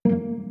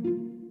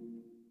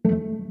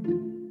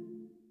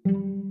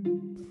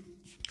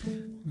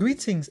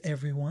Greetings,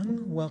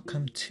 everyone.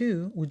 Welcome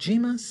to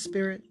Ujima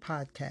Spirit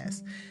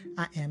Podcast.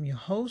 I am your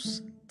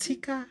host,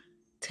 Tika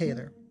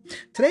Taylor.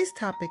 Today's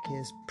topic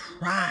is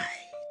pride.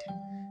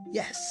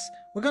 Yes,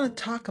 we're going to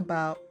talk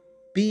about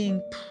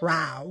being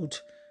proud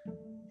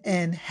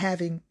and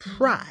having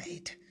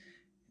pride.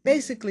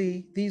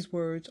 Basically, these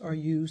words are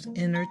used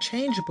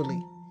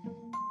interchangeably.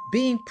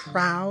 Being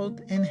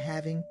proud and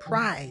having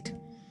pride.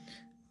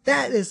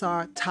 That is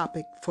our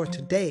topic for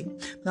today.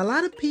 Now, a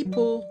lot of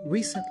people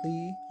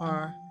recently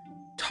are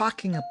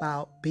talking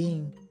about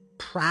being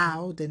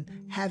proud and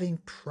having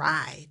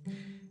pride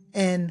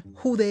and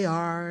who they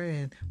are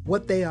and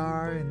what they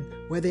are and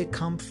where they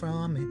come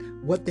from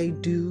and what they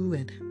do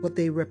and what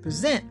they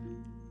represent.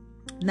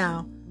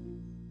 Now,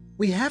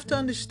 we have to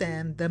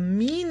understand the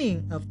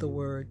meaning of the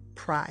word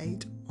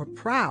pride or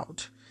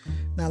proud.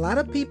 Now, a lot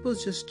of people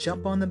just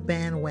jump on the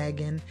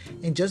bandwagon,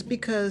 and just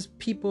because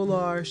people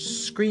are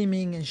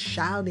screaming and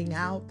shouting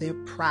out they're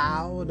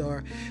proud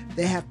or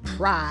they have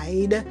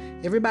pride,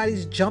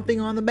 everybody's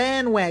jumping on the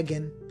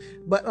bandwagon.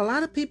 But a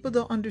lot of people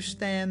don't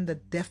understand the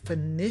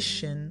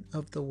definition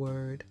of the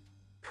word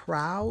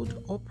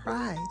proud or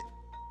pride.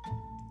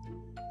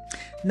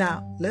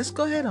 Now, let's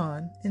go ahead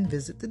on and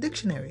visit the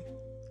dictionary.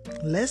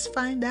 Let's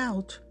find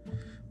out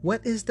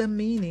what is the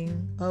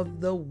meaning of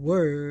the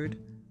word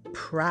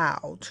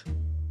proud.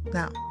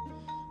 Now,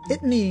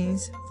 it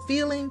means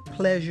feeling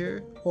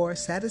pleasure or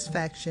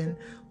satisfaction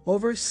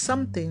over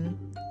something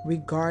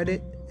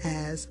regarded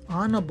as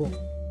honorable.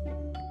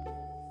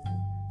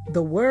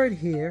 The word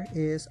here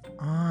is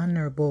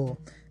honorable.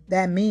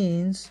 That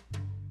means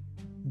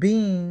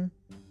being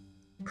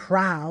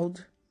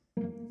proud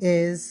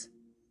is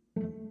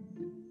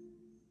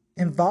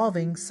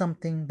involving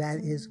something that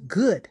is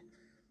good.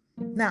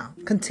 Now,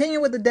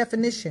 continue with the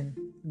definition.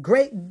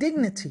 Great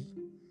dignity.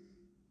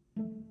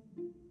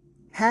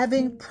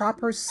 Having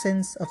proper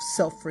sense of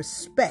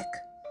self-respect.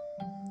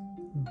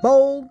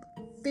 Bold,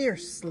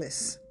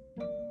 fierceless.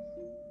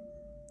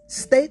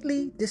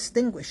 Stately,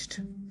 distinguished.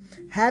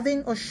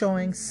 Having or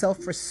showing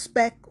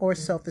self-respect or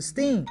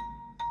self-esteem.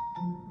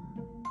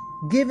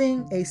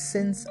 Giving a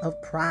sense of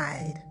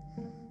pride.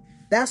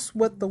 That's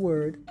what the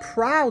word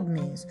proud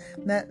means.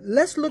 Now,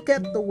 let's look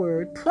at the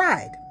word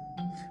pride.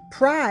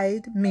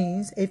 Pride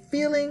means a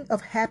feeling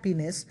of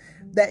happiness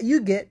that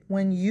you get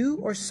when you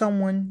or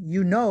someone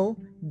you know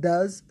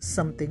does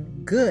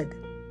something good.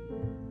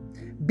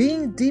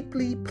 Being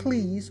deeply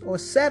pleased or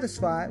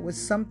satisfied with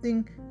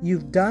something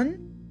you've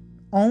done,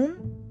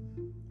 own,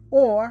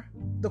 or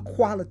the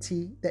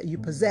quality that you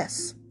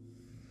possess.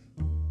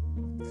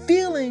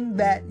 Feeling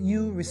that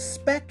you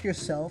respect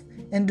yourself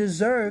and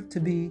deserve to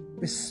be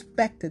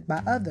respected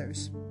by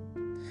others.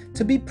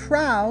 To be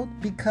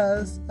proud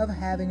because of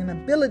having an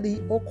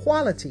ability or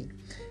quality.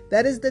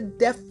 That is the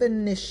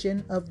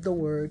definition of the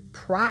word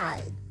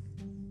pride.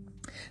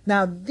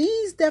 Now,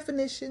 these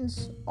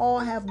definitions all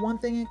have one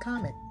thing in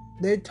common.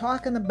 They're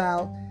talking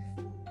about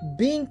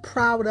being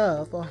proud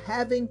of or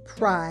having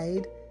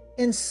pride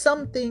in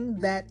something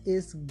that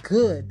is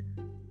good,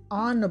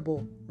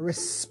 honorable,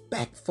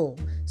 respectful,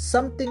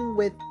 something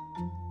with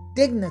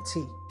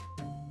dignity.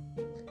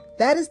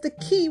 That is the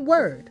key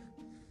word.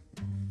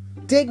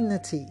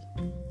 Dignity,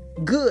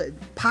 good,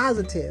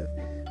 positive.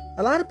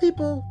 A lot of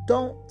people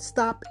don't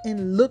stop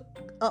and look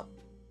up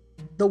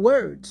the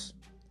words.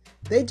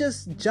 They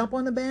just jump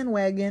on the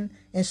bandwagon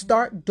and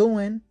start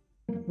doing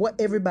what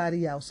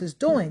everybody else is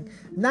doing,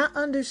 not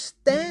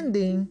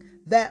understanding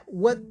that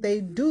what they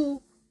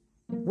do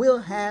will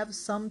have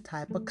some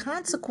type of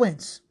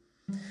consequence.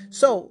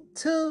 So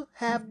to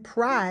have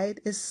pride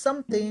is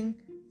something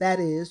that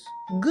is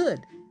good,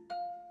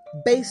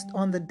 based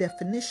on the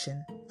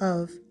definition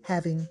of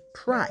having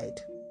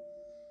pride.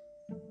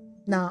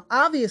 Now,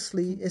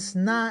 obviously, it's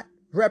not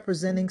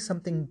representing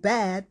something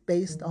bad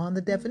based on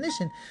the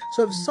definition.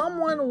 So if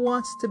someone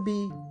wants to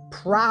be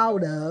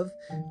proud of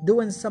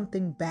doing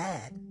something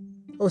bad,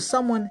 or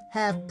someone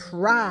have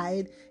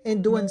pride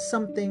in doing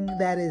something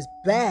that is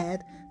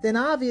bad, then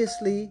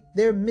obviously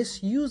they're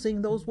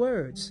misusing those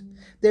words.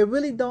 They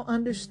really don't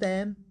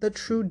understand the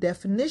true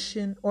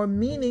definition or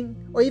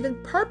meaning or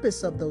even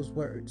purpose of those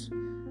words.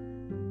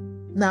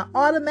 Now,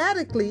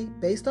 automatically,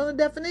 based on the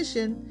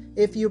definition,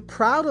 if you're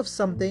proud of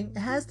something, it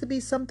has to be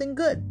something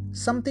good,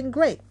 something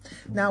great.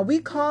 Now, we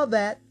call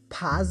that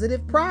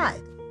positive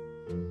pride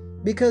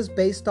because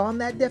based on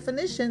that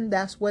definition,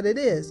 that's what it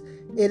is.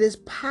 It is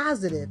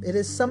positive. It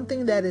is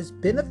something that is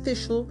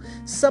beneficial,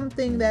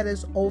 something that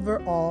is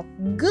overall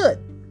good.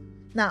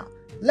 Now,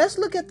 let's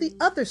look at the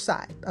other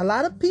side. A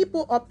lot of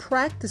people are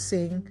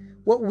practicing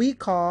what we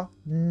call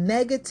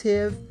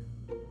negative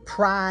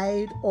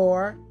pride,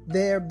 or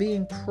they're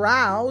being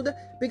proud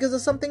because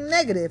of something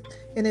negative.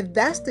 And if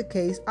that's the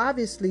case,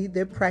 obviously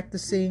they're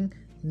practicing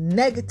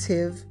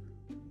negative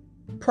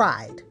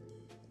pride.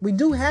 We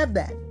do have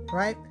that,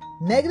 right?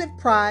 Negative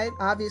pride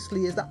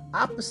obviously is the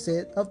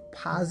opposite of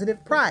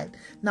positive pride.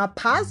 Now,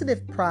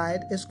 positive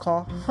pride is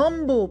called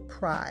humble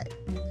pride.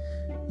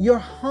 You're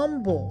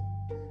humble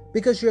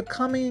because you're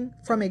coming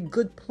from a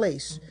good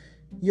place.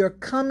 You're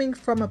coming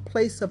from a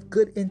place of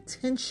good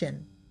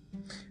intention.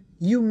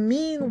 You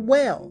mean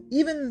well,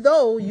 even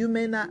though you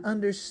may not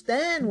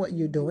understand what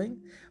you're doing,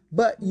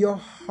 but your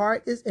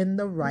heart is in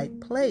the right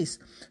place.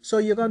 So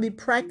you're going to be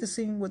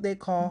practicing what they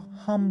call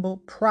humble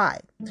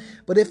pride.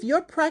 But if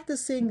you're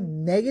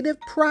practicing negative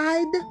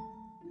pride,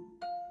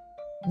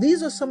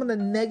 these are some of the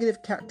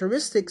negative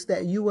characteristics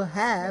that you will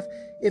have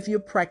if you're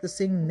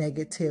practicing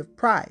negative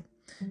pride.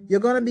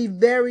 You're going to be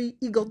very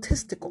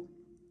egotistical.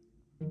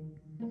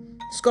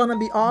 It's going to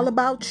be all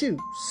about you,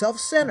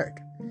 self-centered.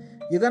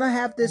 You're going to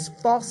have this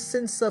false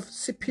sense of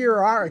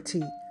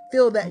superiority,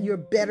 feel that you're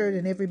better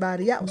than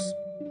everybody else.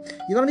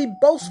 You're going to be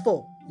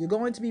boastful. You're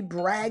going to be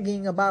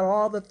bragging about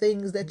all the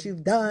things that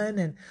you've done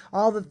and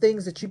all the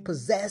things that you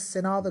possess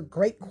and all the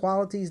great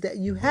qualities that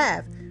you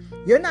have.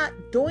 You're not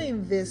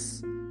doing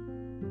this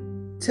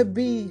to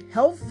be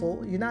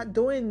helpful. You're not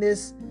doing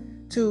this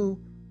to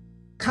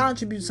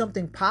contribute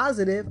something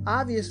positive.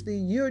 Obviously,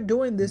 you're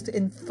doing this to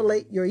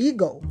inflate your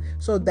ego.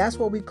 So that's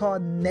what we call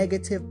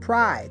negative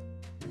pride.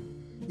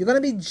 You're going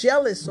to be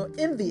jealous or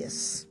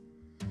envious.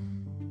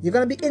 You're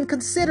going to be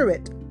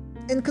inconsiderate,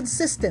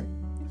 inconsistent,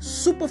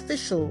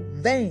 superficial,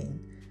 vain,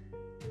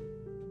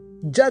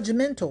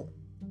 judgmental.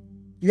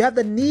 You have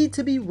the need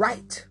to be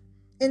right,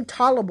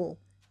 intolerable,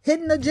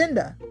 hidden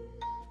agenda.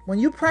 When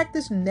you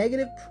practice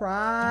negative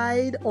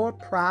pride or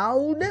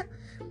proud,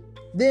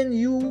 then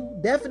you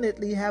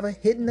definitely have a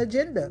hidden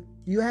agenda.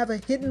 You have a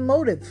hidden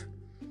motive.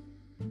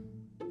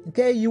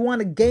 Okay, you want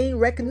to gain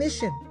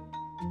recognition.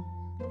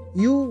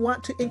 You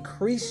want to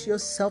increase your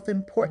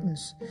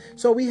self-importance.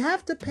 So we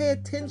have to pay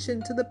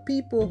attention to the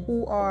people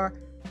who are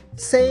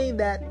saying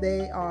that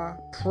they are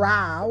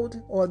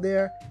proud or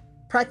they're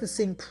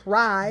practicing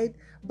pride,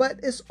 but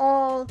it's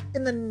all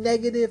in the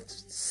negative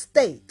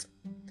state.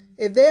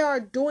 If they are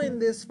doing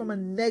this from a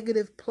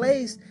negative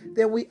place,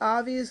 then we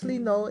obviously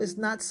know it's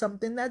not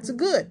something that's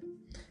good.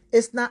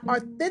 It's not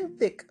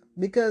authentic,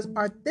 because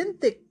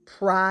authentic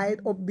pride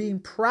or being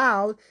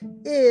proud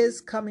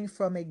is coming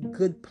from a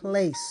good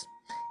place.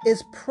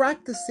 It's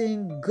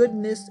practicing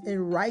goodness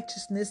and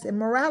righteousness and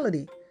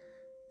morality.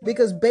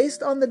 Because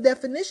based on the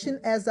definition,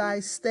 as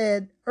I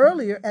said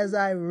earlier, as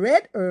I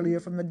read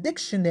earlier from the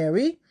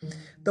dictionary,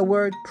 the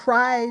word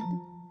pride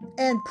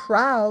and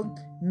proud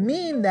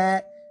mean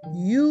that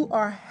you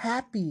are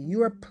happy,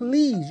 you are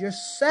pleased, you're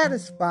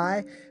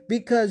satisfied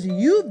because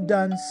you've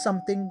done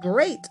something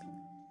great.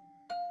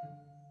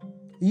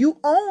 You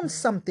own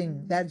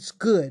something that's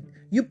good.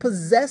 You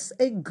possess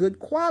a good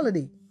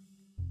quality.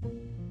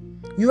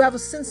 You have a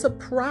sense of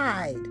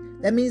pride.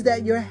 That means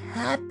that you're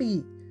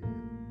happy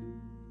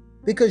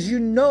because you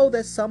know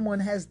that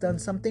someone has done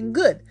something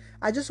good.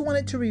 I just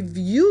wanted to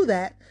review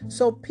that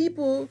so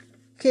people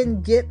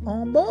can get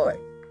on board.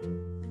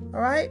 All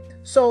right,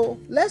 so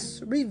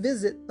let's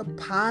revisit the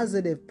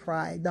positive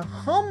pride, the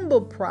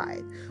humble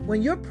pride.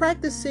 When you're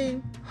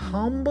practicing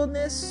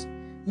humbleness,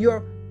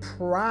 you're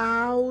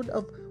proud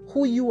of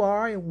who you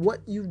are and what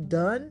you've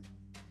done.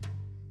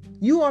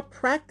 You are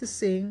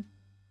practicing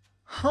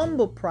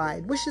humble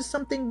pride, which is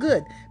something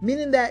good,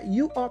 meaning that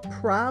you are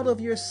proud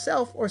of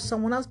yourself or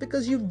someone else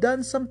because you've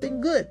done something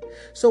good.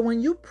 So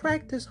when you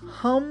practice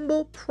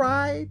humble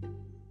pride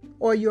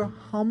or you're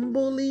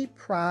humbly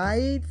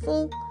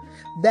prideful,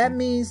 that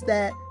means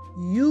that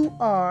you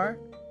are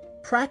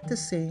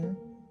practicing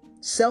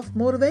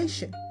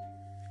self-motivation.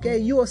 Okay,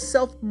 you are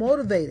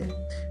self-motivated.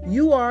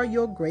 You are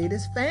your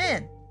greatest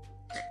fan.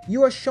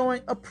 You are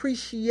showing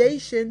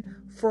appreciation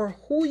for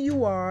who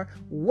you are,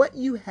 what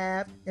you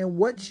have, and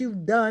what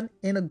you've done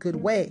in a good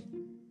way.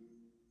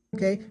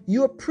 Okay,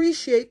 you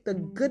appreciate the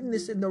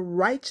goodness and the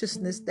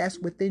righteousness that's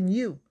within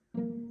you.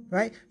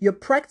 Right? You're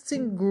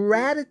practicing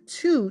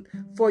gratitude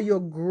for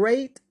your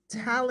great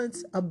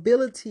talents,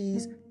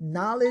 abilities,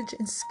 knowledge,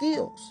 and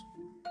skills.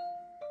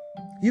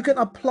 You can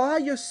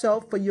applaud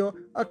yourself for your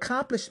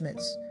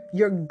accomplishments,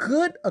 your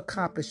good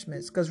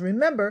accomplishments. Because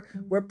remember,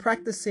 we're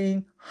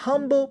practicing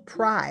humble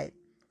pride.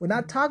 We're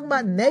not talking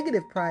about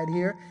negative pride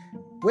here.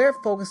 We're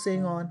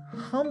focusing on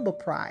humble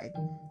pride.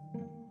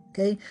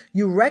 Okay?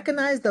 You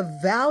recognize the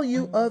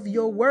value of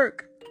your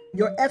work,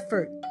 your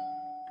effort,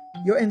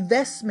 your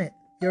investment,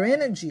 your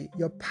energy,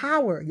 your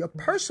power, your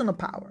personal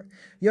power,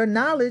 your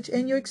knowledge,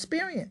 and your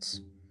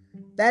experience.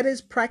 That is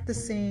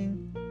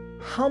practicing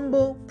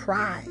humble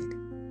pride.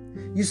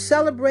 You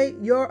celebrate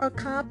your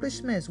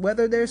accomplishments,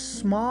 whether they're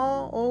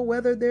small or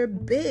whether they're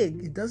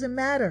big. It doesn't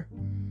matter.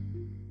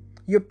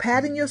 You're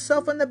patting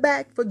yourself on the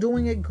back for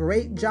doing a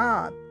great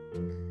job.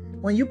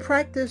 When you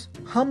practice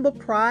humble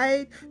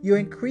pride, you're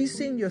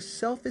increasing your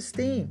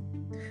self-esteem,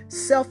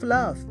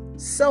 self-love,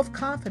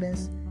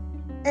 self-confidence,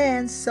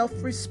 and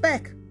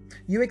self-respect.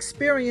 You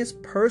experience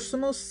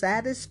personal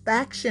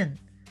satisfaction.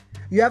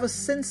 You have a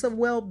sense of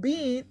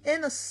well-being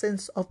and a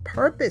sense of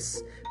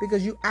purpose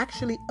because you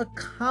actually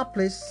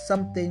accomplished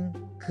something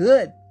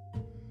good.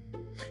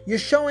 You're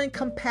showing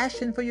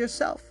compassion for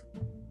yourself.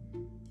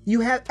 You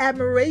have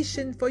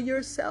admiration for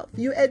yourself.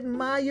 You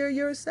admire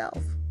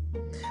yourself.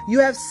 You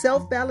have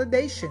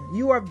self-validation.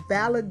 You are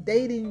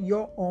validating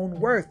your own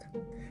worth.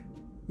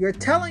 You're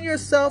telling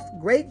yourself,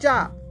 great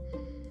job.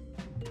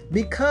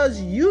 Because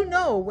you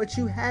know what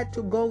you had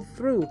to go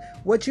through,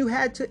 what you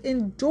had to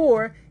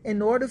endure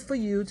in order for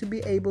you to be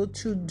able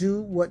to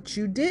do what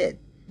you did.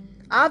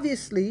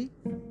 Obviously,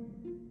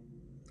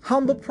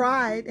 humble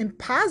pride and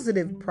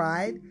positive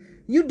pride,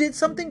 you did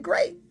something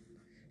great.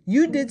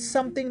 You did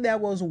something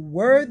that was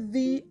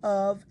worthy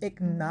of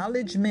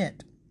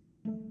acknowledgement.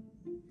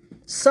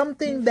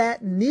 Something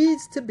that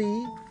needs to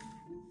be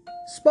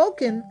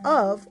spoken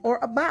of or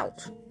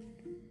about.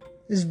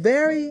 It's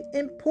very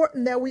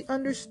important that we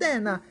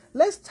understand. Now,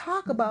 let's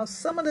talk about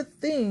some of the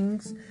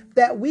things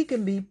that we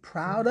can be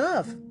proud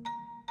of.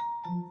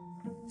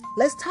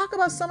 Let's talk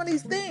about some of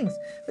these things,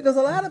 because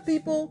a lot of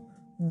people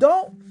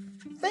don't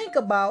think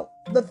about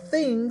the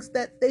things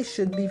that they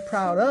should be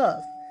proud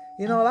of.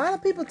 A lot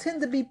of people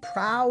tend to be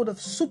proud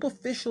of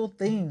superficial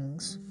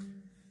things.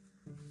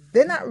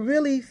 They're not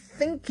really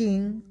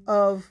thinking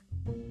of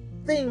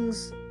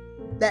things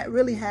that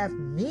really have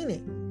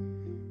meaning.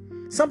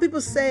 Some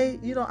people say,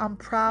 I'm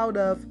proud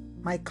of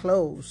my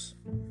clothes.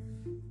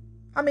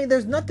 I mean,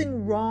 there's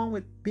nothing wrong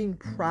with being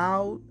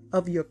proud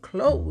of your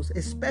clothes,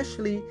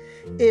 especially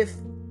if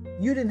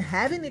you didn't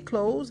have any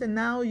clothes and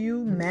now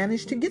you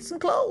managed to get some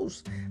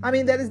clothes. I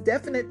mean, that is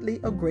definitely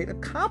a great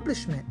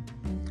accomplishment.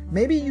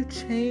 Maybe you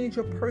change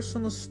your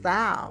personal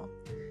style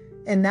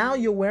and now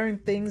you're wearing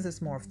things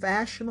that's more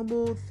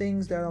fashionable,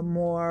 things that are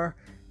more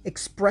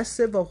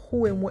expressive of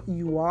who and what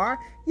you are.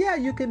 Yeah,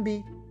 you can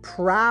be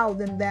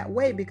proud in that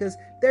way because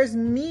there's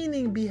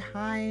meaning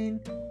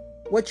behind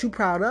what you're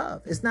proud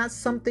of. It's not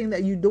something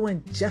that you're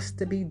doing just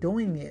to be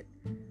doing it.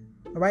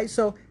 All right,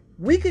 so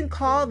we can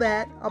call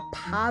that a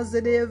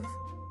positive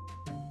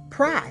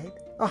pride,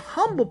 a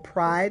humble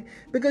pride,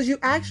 because you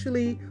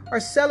actually are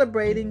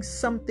celebrating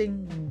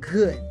something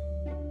good.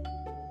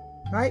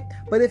 Right?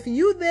 But if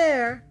you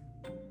there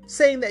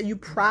saying that you're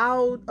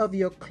proud of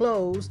your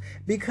clothes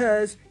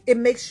because it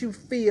makes you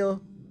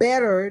feel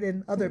better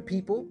than other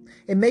people,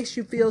 it makes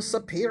you feel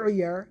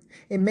superior,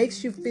 it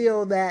makes you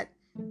feel that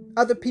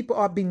other people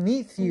are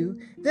beneath you,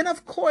 then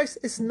of course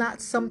it's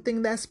not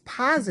something that's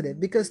positive,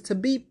 because to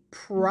be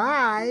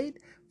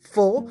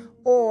prideful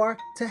or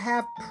to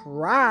have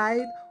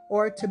pride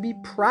or to be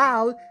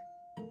proud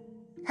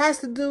has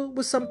to do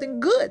with something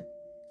good.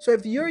 So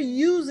if you're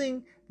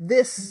using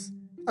this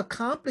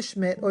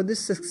accomplishment or this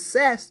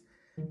success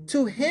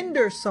to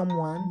hinder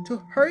someone, to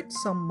hurt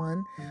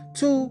someone,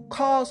 to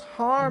cause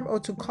harm or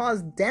to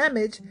cause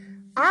damage,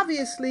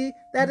 obviously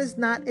that is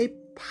not a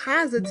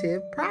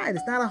positive pride.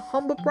 It's not a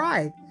humble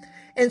pride.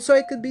 And so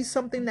it could be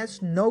something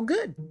that's no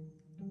good.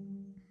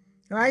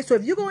 All right. So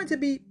if you're going to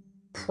be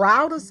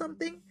proud of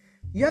something,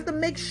 you have to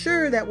make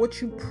sure that what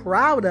you're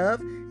proud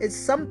of is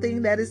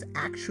something that is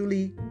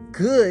actually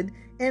good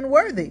and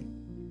worthy.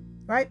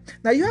 Right.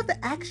 Now you have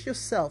to ask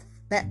yourself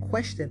that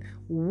question.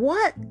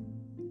 What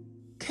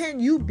can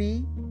you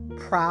be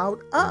proud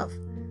of?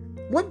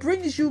 What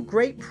brings you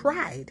great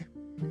pride?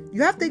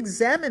 You have to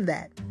examine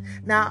that.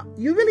 Now,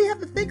 you really have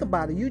to think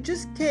about it. You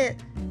just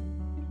can't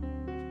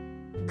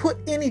put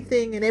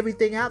anything and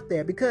everything out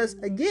there because,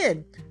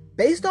 again,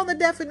 based on the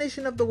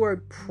definition of the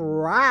word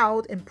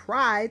proud and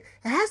pride,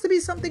 it has to be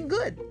something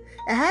good.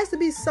 It has to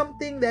be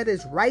something that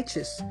is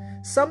righteous,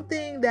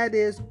 something that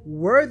is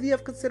worthy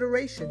of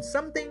consideration,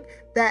 something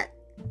that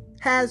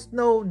has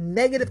no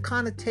negative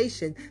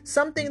connotation,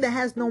 something that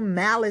has no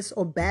malice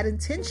or bad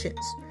intentions.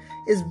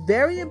 It's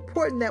very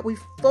important that we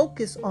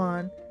focus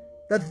on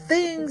the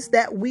things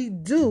that we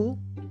do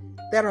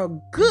that are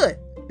good,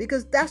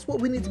 because that's what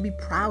we need to be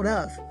proud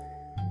of.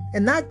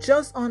 And not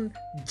just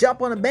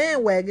jump on a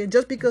bandwagon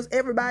just because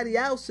everybody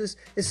else is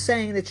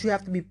saying that you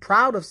have to be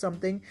proud of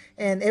something,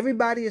 and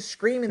everybody is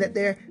screaming that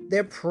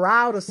they're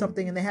proud of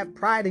something and they have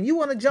pride, and you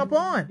want to jump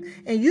on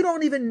and you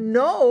don't even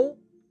know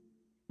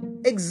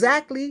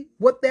exactly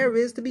what there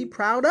is to be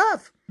proud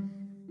of.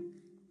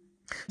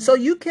 So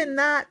you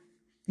cannot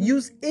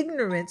use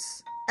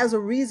ignorance as a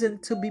reason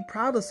to be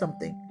proud of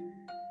something.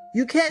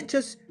 You can't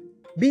just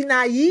be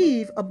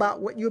naive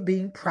about what you're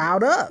being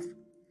proud of.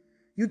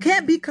 You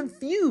can't be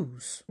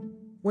confused.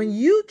 When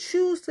you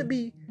choose to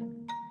be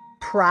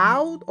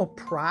proud or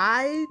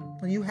pride,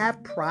 when you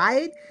have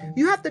pride,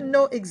 you have to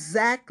know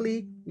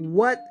exactly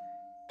what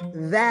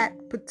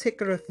that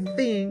particular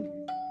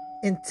thing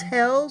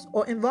entails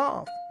or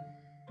involves.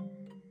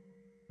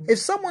 If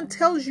someone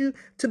tells you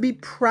to be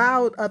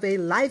proud of a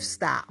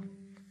lifestyle,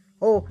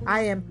 oh,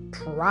 I am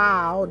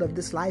proud of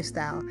this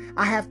lifestyle,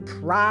 I have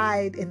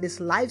pride in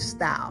this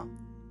lifestyle,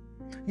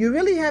 you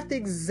really have to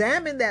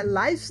examine that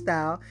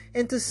lifestyle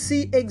and to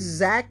see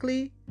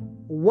exactly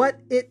what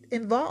it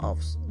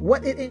involves,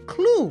 what it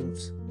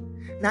includes.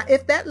 Now,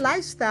 if that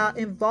lifestyle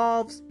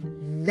involves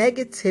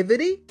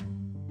negativity,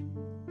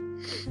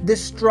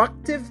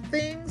 destructive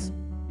things,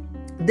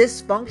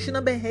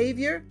 dysfunctional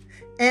behavior,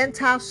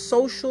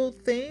 antisocial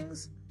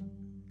things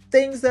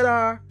that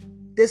are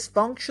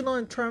dysfunctional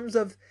in terms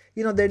of,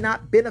 they're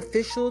not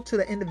beneficial to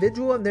the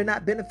individual and they're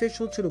not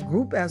beneficial to the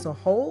group as a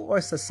whole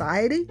or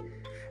society,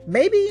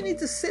 maybe you need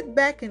to sit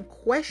back and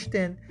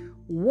question,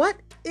 what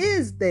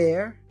is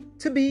there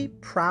to be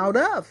proud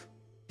of?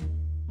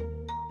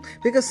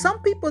 Because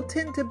some people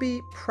tend to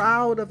be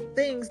proud of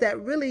things that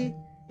really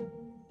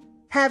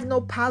have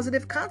no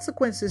positive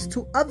consequences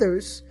to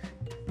others,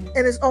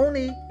 and it's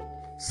only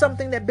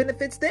something that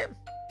benefits them.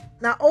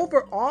 Now,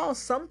 overall,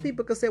 some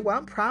people could say, well,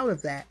 I'm proud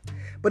of that.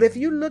 But if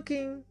you're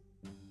looking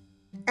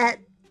at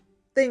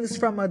things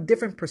from a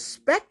different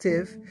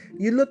perspective,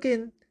 you're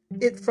looking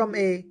it from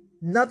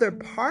another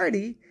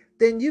party,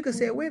 then you could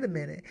say, wait a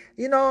minute,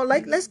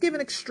 like, let's give an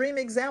extreme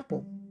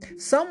example.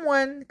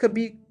 Someone could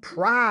be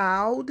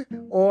proud,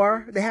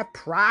 or they have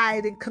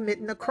pride in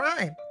committing a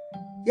crime.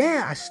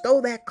 Yeah, I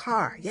stole that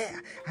car. Yeah,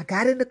 I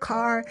got in the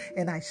car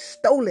and I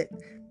stole it.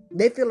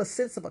 They feel a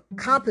sense of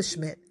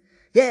accomplishment.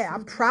 Yeah,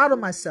 I'm proud of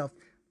myself.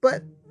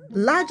 But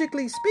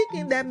logically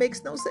speaking, that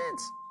makes no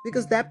sense,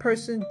 because that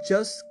person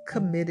just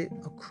committed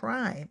a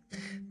crime.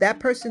 That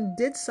person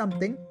did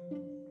something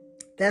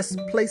that's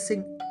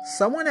placing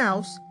someone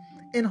else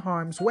in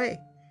harm's way.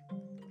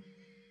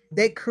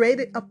 They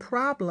created a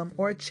problem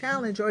or a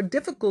challenge or a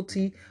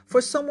difficulty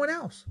for someone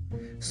else.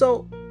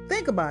 So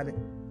think about it.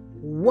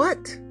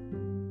 What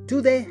do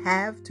they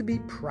have to be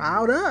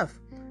proud of?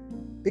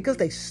 Because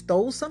they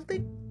stole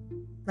something?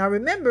 Now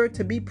remember,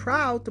 to be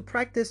proud, to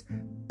practice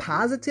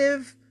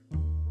positive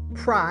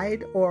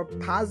pride or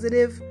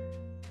positive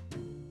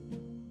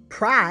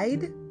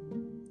pride,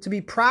 to be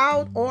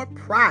proud or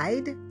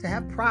pride, to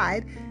have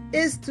pride,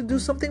 is to do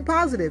something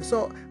positive.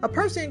 So a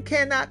person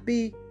cannot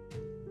be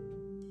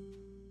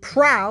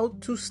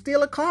proud to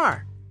steal a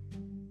car.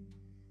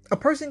 A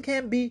person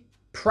can't be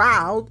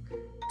proud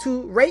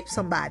to rape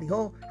somebody.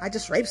 Oh, I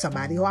just raped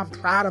somebody. Oh, I'm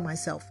proud of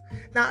myself.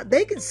 Now,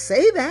 they can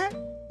say that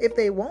if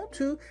they want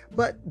to,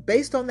 but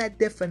based on that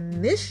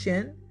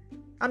definition,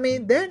 I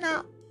mean, they're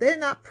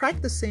not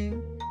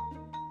practicing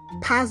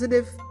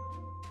positive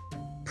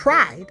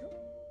pride.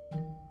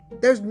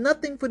 There's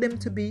nothing for them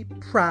to be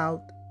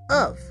proud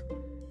of.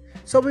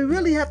 So we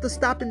really have to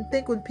stop and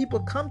think when people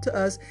come to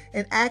us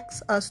and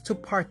ask us to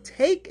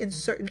partake in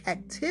certain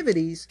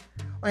activities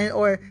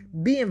or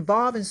be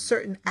involved in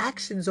certain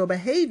actions or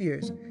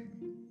behaviors.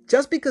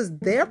 Just because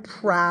they're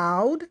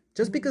proud,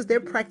 just because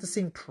they're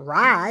practicing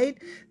pride,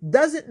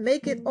 doesn't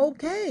make it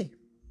okay.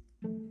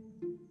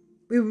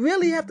 We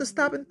really have to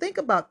stop and think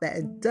about that.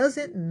 It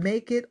doesn't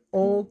make it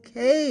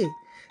okay.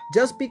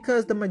 Just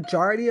because the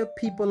majority of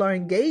people are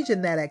engaged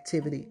in that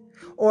activity,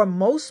 or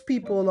most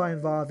people are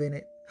involved in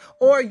it,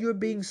 or you're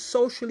being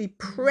socially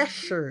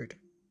pressured,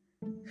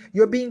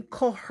 you're being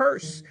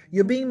coerced,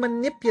 you're being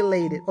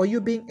manipulated, or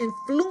you're being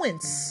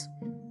influenced.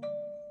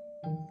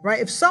 Right?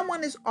 If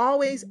someone is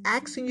always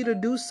asking you to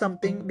do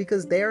something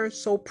because they're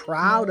so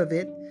proud of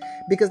it,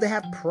 because they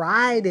have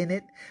pride in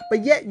it,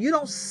 but yet you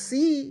don't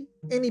see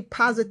any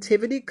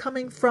positivity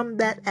coming from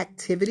that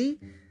activity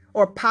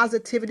or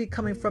positivity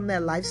coming from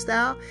that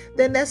lifestyle,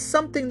 then that's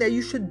something that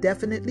you should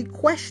definitely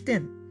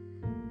question.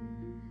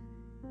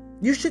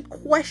 You should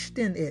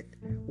question it.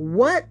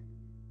 What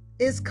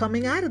is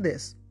coming out of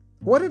this?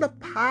 What are the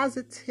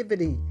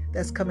positivity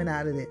that's coming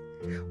out of it?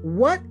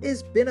 What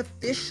is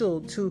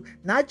beneficial to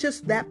not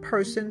just that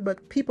person,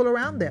 but people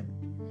around them?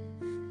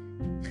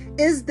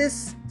 Is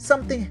this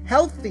something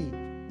healthy?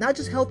 Not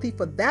just healthy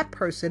for that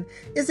person.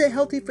 Is it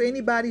healthy for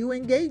anybody who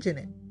engage in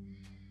it?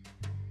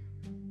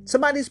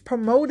 Somebody's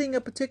promoting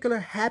a particular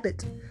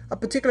habit, a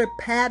particular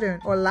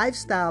pattern or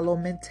lifestyle or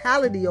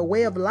mentality or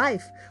way of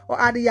life or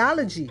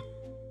ideology,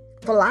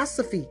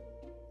 philosophy.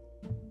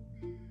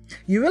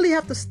 You really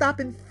have to stop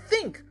and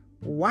think,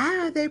 why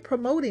are they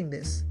promoting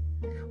this?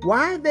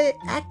 Why are they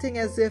acting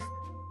as if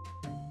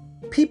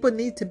people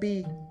need to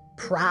be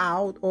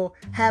proud or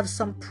have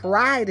some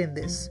pride in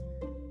this?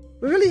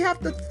 We really have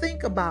to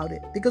think about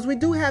it, because we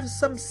do have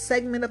some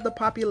segment of the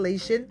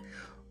population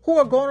who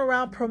are going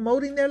around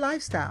promoting their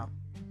lifestyle.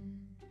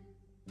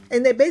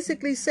 And they're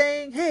basically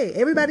saying, hey,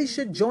 everybody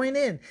should join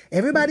in.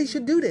 Everybody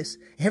should do this.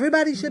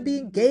 Everybody should be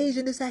engaged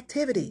in this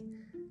activity.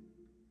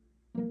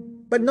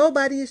 But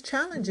nobody is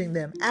challenging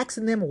them,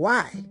 asking them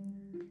why.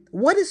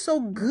 What is so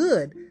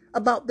good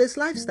about this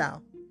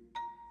lifestyle?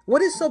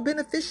 What is so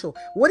beneficial?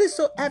 What is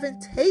so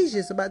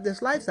advantageous about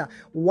this lifestyle?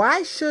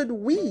 Why should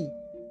we,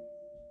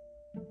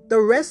 the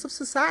rest of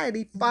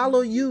society,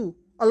 follow you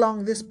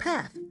along this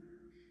path?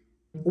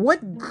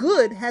 What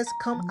good has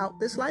come out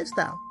this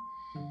lifestyle?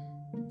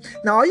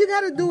 Now, all you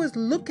got to do is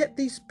look at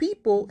these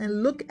people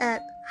and look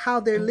at how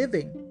they're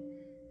living.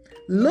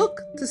 Look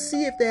to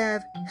see if they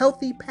have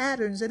healthy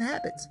patterns and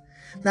habits.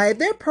 Now, if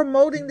they're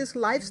promoting this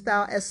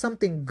lifestyle as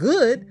something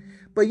good,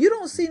 but you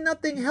don't see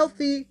nothing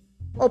healthy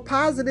or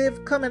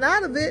positive coming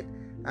out of it,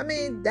 I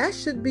mean, that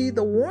should be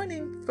the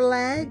warning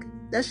flag.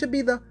 That should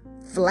be the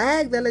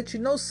flag that lets you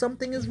know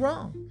something is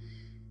wrong.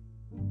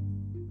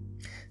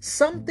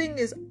 Something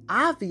is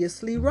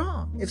obviously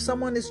wrong if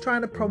someone is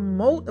trying to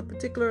promote a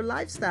particular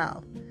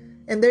lifestyle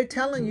and they're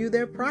telling you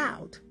they're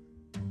proud.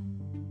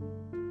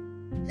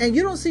 And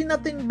you don't see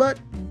nothing but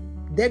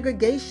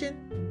degradation,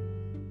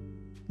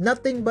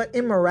 nothing but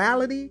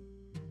immorality,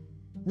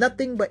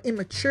 nothing but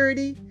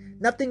immaturity,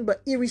 nothing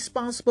but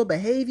irresponsible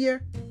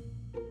behavior,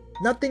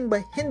 nothing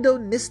but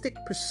hedonistic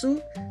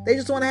pursuit. They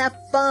just want to have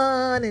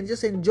fun and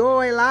just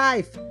enjoy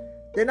life.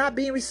 They're not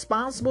being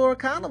responsible or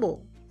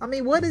accountable. I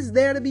mean, what is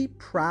there to be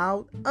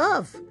proud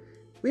of?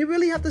 We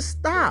really have to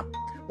stop.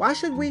 Why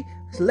should we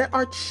let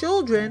our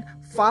children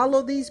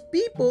follow these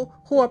people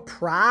who are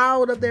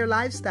proud of their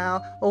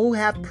lifestyle or who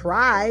have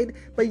pride,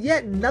 but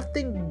yet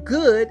nothing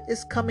good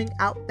is coming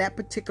out that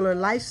particular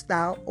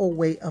lifestyle or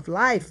way of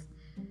life?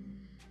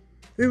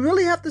 We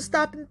really have to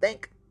stop and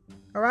think.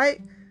 All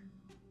right?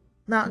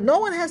 Now, no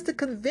one has to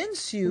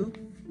convince you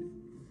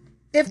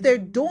if they're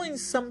doing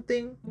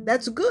something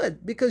that's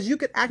good, because you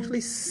could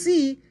actually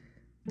see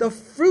the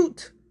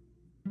fruit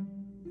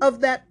of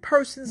that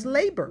person's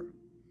labor.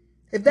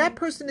 If that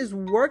person is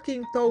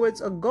working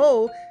towards a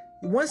goal,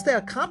 once they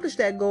accomplish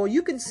that goal,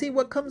 you can see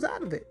what comes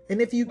out of it.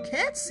 And if you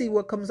can't see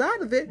what comes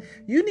out of it,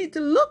 you need to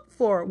look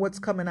for what's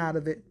coming out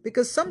of it,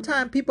 because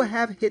sometimes people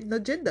have hidden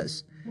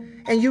agendas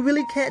and you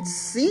really can't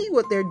see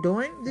what they're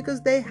doing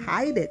because they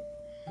hide it.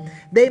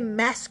 They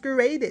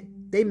masquerade it.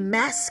 They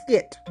mask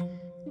it.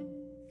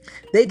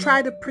 They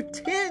try to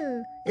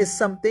pretend it's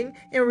something,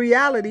 in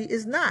reality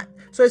is not.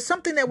 So it's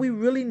something that we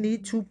really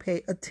need to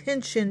pay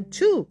attention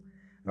to,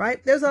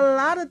 right? There's a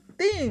lot of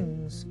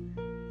things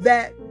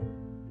that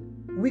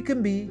we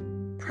can be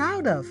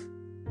proud of.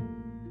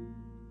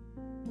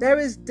 There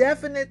is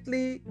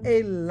definitely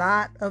a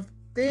lot of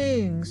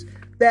things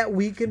that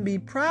we can be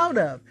proud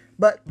of.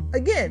 But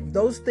again,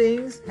 those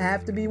things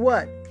have to be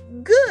what?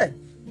 Good.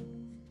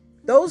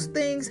 Those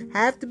things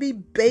have to be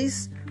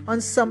based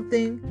on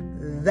something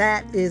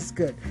that is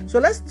good. So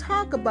let's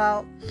talk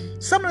about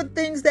some of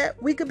the things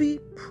that we could be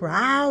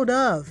proud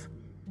of.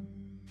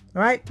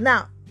 All right.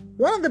 Now,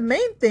 one of the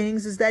main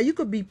things is that you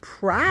could be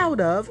proud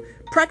of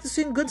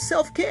practicing good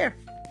self-care.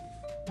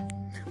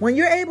 When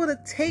you're able to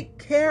take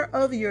care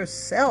of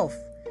yourself,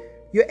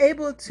 you're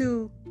able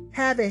to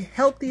have a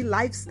healthy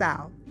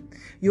lifestyle.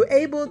 You're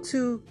able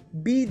to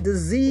be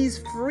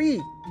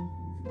disease-free.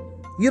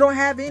 You don't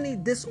have any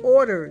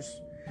disorders,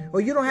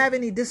 or you don't have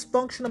any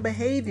dysfunctional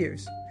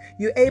behaviors.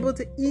 You're able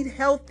to eat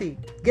healthy,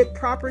 get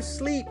proper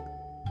sleep,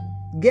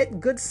 get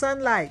good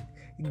sunlight,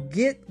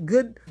 get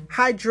good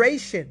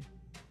hydration,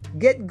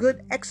 get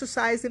good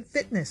exercise and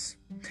fitness,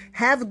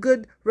 have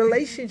good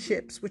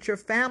relationships with your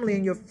family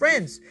and your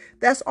friends.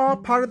 That's all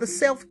part of the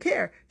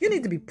self-care. You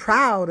need to be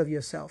proud of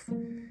yourself.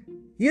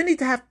 You need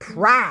to have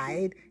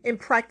pride in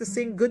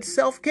practicing good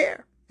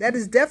self-care. That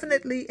is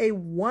definitely a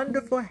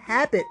wonderful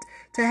habit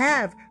to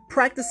have,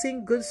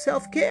 practicing good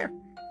self-care,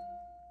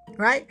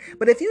 right?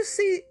 But if you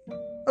see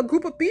a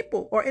group of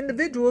people or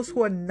individuals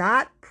who are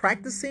not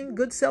practicing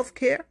good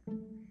self-care,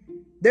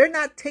 they're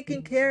not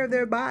taking care of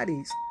their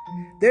bodies.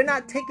 They're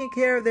not taking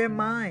care of their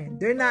mind.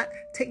 They're not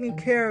taking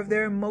care of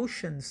their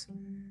emotions.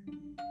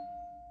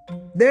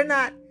 They're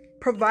not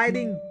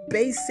providing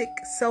basic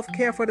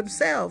self-care for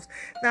themselves.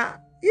 Now,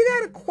 you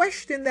got to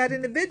question that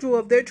individual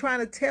if they're trying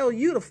to tell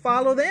you to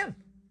follow them.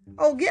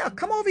 Oh, yeah,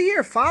 come over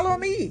here, follow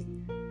me.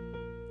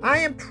 I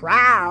am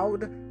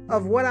proud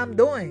of what I'm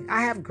doing.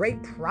 I have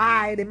great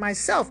pride in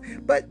myself.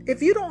 But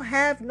if you don't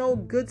have no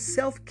good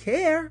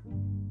self-care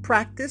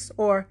practice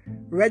or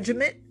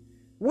regiment,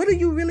 what are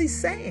you really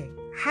saying?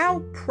 How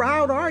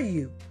proud are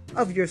you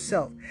of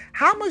yourself?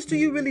 How much do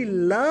you really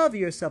love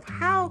yourself?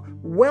 How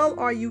well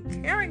are you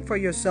caring for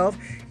yourself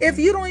if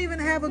you don't even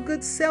have a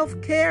good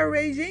self-care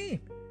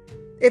regime?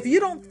 If you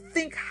don't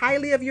think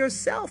highly of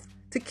yourself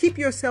to keep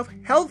yourself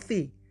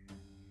healthy,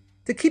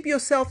 to keep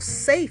yourself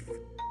safe,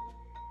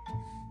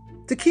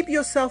 to keep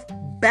yourself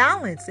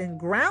balanced and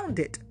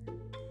grounded,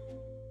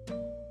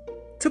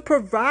 to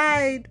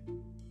provide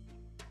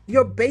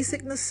your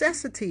basic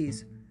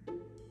necessities.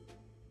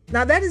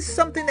 Now, that is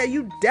something that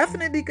you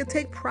definitely could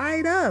take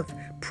pride of.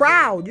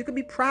 Proud. You could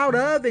be proud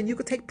of, and you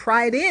could take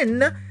pride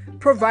in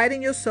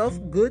providing yourself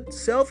good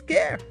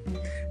self-care.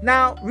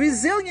 Now,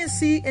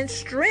 resiliency and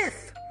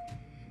strength.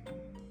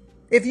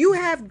 If you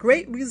have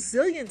great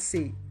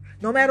resiliency,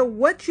 no matter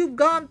what you've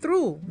gone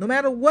through, no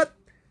matter what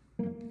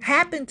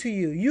happened to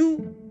you,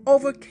 you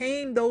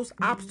overcame those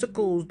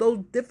obstacles, those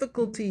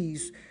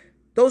difficulties,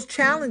 those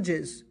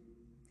challenges,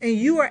 and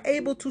you are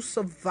able to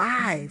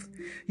survive.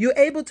 You're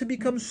able to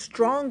become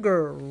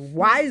stronger,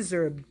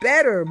 wiser,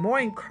 better, more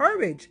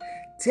encouraged.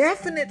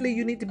 Definitely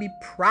you need to be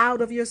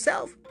proud of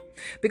yourself,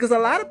 because a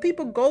lot of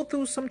people go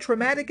through some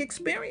traumatic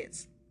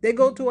experience. They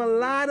go through a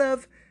lot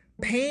of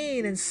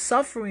pain and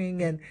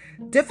suffering and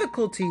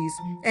difficulties,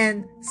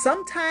 and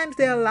sometimes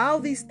they allow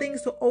these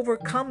things to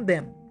overcome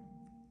them.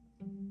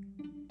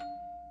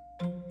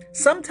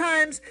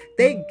 Sometimes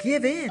they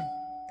give in,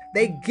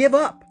 they give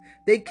up,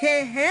 they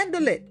can't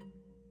handle it,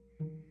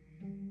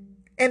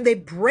 and they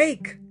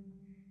break.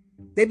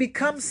 They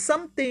become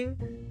something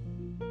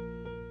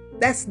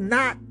that's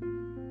not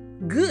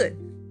good.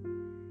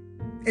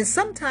 And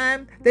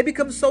sometimes they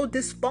become so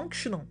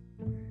dysfunctional,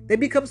 they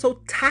become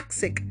so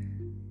toxic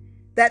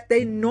that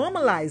they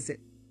normalize it.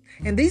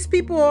 And these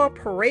people are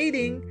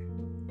parading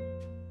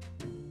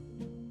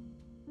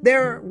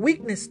their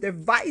weakness, their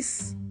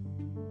vice.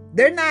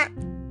 They're not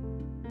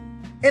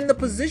in the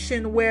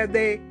position where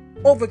they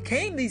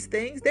overcame these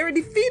things. They were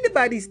defeated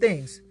by these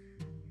things.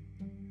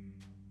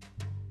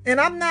 And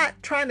I'm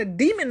not trying to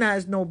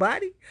demonize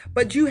nobody,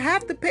 but you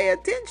have to pay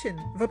attention.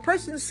 If a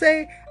person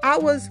say, I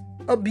was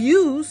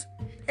abused,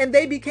 and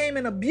they became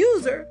an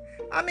abuser,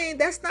 I mean,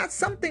 that's not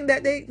something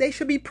that they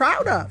should be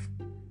proud of.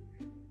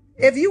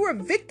 If you were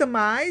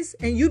victimized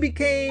and you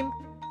became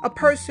a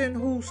person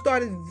who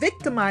started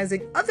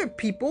victimizing other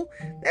people,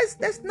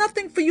 that's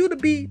nothing for you to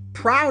be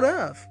proud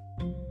of.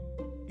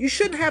 You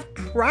shouldn't have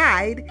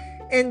pride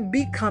in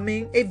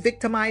becoming a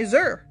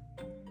victimizer,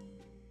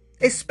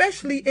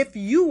 especially if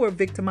you were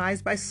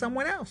victimized by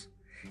someone else.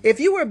 If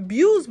you were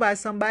abused by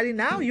somebody,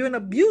 now you're an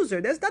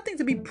abuser. There's nothing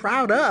to be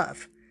proud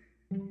of.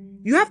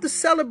 You have to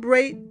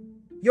celebrate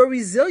your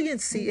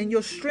resiliency and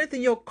your strength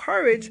and your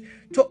courage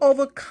to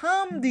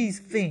overcome these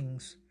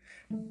things,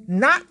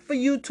 not for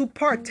you to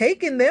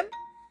partake in them.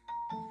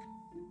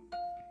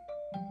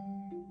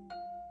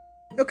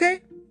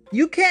 Okay?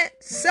 You can't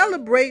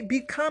celebrate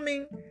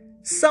becoming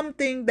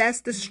something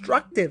that's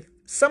destructive,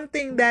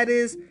 something that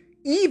is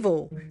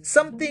evil,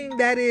 something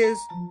that is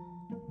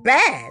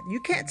bad.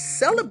 You can't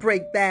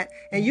celebrate that,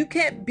 and you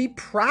can't be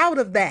proud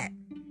of that.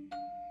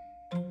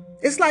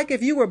 It's like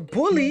if you were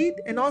bullied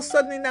and all of a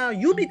sudden now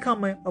you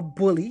become a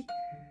bully.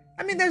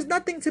 I mean, there's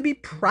nothing to be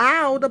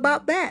proud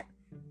about that.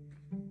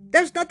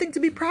 There's nothing to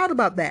be proud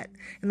about that.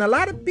 And a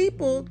lot of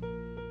people,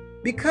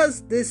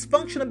 because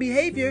dysfunctional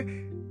behavior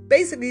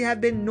basically have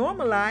been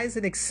normalized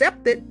and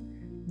accepted,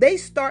 they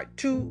start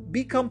to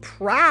become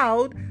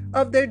proud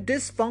of their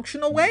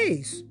dysfunctional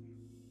ways.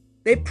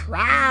 They're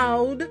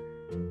proud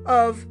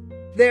of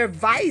their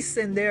vice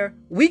and their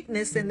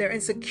weakness and their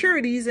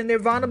insecurities and their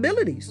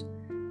vulnerabilities.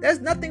 There's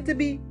nothing to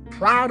be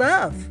proud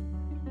of.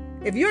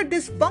 If you're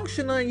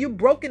dysfunctional and you're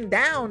broken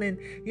down and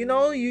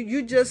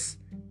you just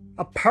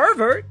a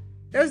pervert,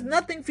 there's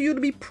nothing for you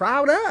to be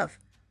proud of.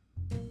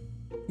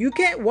 You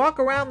can't walk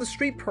around the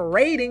street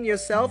parading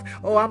yourself.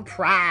 Oh, I'm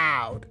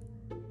proud.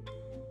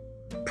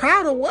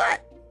 Proud of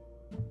what?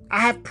 I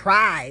have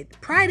pride.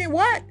 Pride in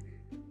what?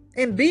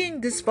 In being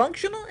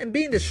dysfunctional and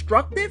being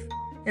destructive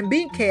and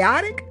being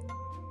chaotic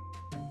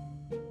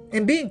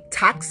and being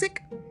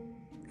toxic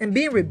and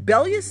being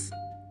rebellious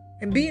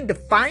and being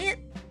defiant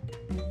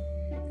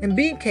and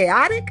being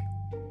chaotic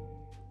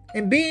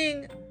and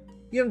being,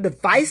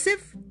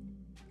 divisive.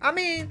 I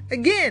mean,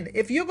 again,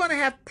 if you're going to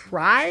have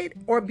pride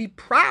or be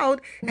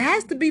proud, it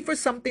has to be for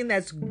something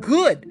that's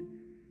good.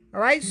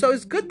 All right. So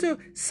it's good to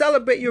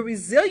celebrate your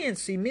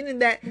resiliency, meaning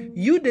that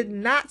you did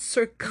not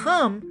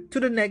succumb to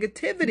the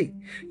negativity.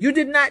 You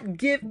did not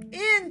give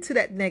in to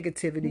that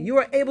negativity. You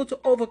were able to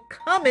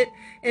overcome it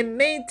and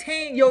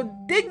maintain your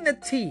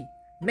dignity,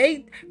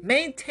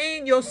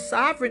 maintain your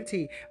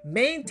sovereignty,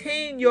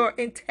 maintain your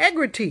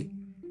integrity.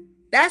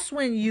 That's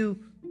when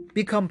you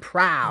become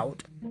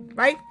proud,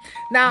 right?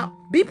 Now,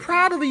 be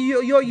proud of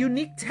your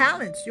unique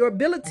talents, your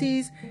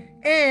abilities,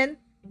 and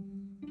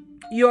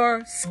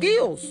your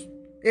skills.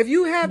 If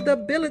you have the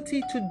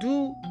ability to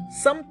do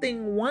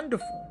something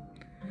wonderful,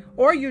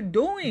 or you're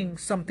doing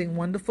something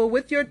wonderful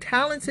with your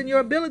talents and your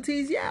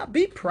abilities,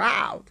 be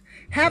proud.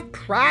 Have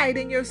pride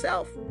in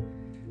yourself,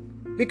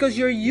 because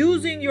you're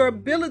using your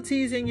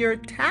abilities and your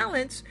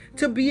talents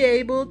to be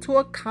able to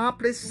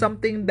accomplish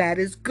something that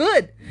is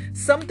good,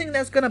 something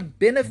that's going to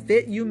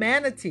benefit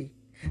humanity,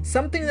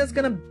 something that's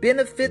going to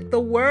benefit the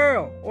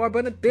world, or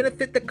going to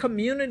benefit the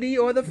community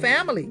or the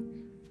family.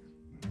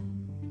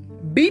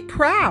 Be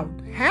proud.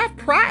 Have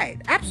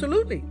pride.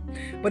 Absolutely.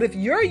 But if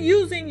you're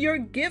using your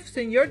gifts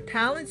and your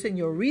talents and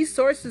your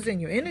resources and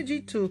your energy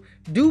to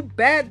do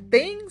bad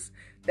things,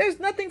 there's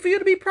nothing for you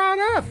to be proud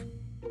of.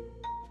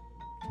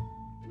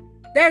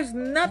 There's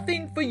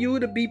nothing for you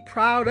to be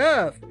proud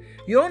of.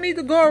 You don't need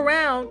to go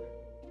around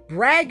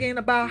bragging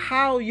about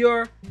how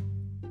you're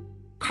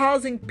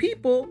causing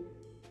people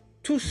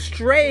to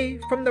stray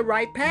from the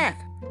right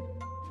path.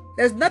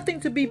 There's nothing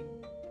to be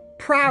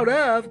proud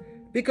of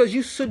because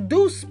you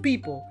seduce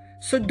people.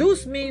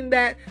 Seduce means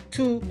that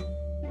to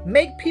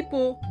make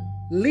people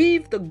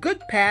leave the good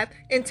path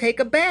and take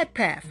a bad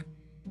path.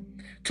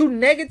 To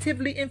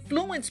negatively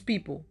influence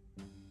people.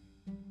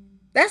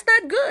 That's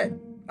not good.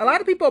 A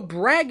lot of people are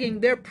bragging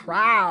they're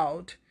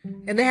proud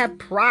and they have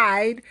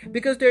pride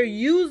because they're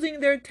using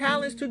their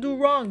talents to do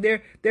wrong.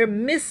 They're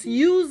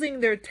misusing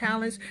their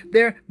talents.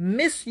 They're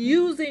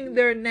misusing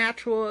their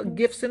natural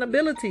gifts and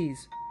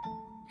abilities.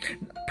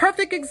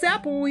 Perfect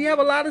example, we have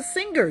a lot of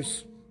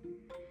singers,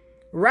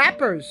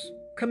 rappers,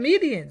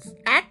 comedians,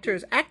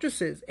 actors,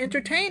 actresses,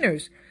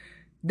 entertainers.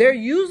 They're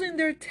using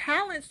their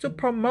talents to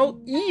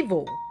promote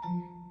evil.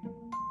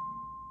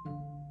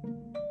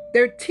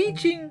 They're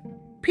teaching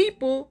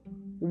people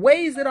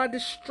ways that are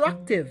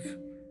destructive.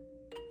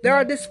 They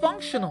are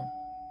dysfunctional.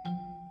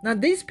 Now,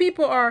 these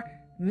people are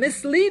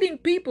misleading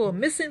people,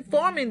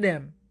 misinforming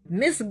them,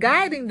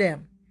 misguiding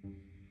them.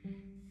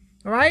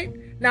 All right?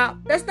 Now,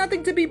 that's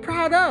nothing to be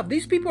proud of.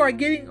 These people are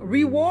getting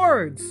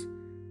rewards.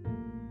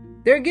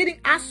 They're getting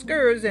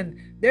Oscars and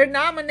they're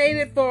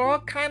nominated for all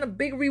kind of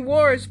big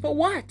rewards. For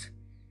what?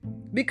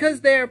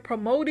 Because they're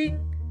promoting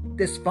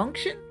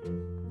dysfunction?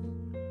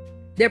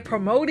 They're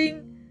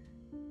promoting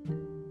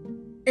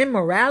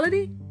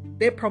immorality?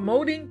 They're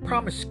promoting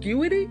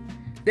promiscuity?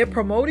 They're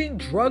promoting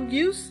drug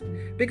use?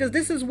 Because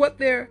this is what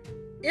they're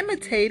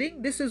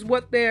imitating. This is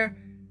what they're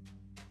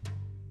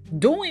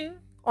doing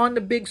on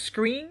the big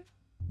screen.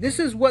 This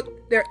is what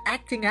they're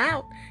acting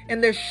out.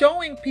 And they're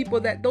showing people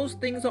that those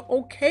things are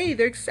okay.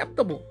 They're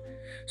acceptable.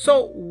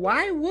 So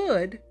why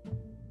would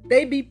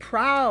they be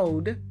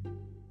proud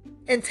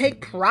and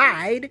take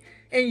pride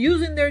in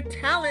using their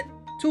talent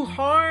to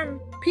harm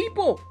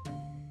people?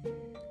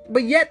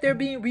 But yet they're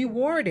being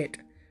rewarded,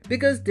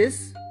 because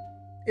this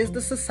is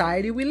the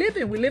society we live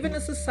in. We live in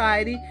a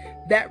society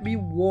that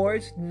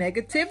rewards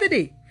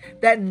negativity,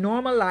 that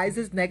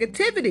normalizes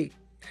negativity.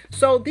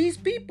 So these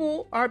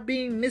people are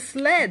being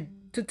misled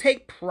to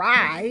take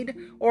pride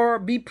or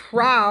be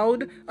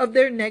proud of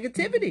their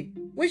negativity,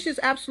 which is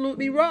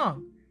absolutely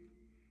wrong.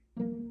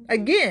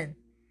 Again,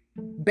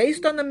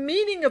 based on the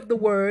meaning of the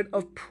word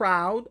of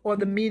proud or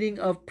the meaning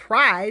of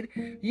pride,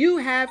 you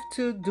have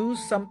to do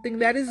something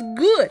that is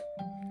good.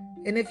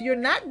 And if you're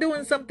not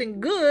doing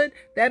something good,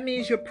 that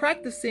means you're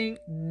practicing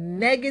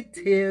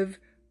negative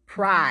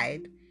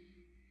pride,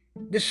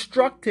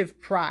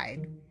 destructive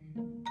pride,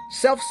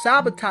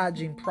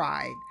 self-sabotaging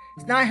pride.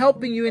 It's not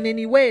helping you in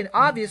any way, and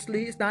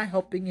obviously it's not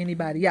helping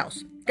anybody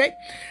else. Okay?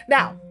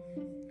 Now,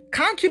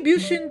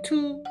 contribution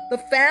to the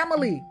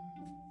family,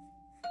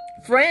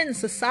 friends,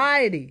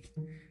 society,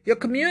 your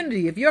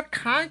community. If you're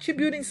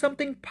contributing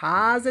something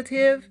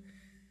positive,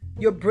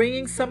 you're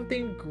bringing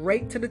something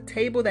great to the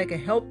table that can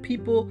help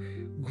people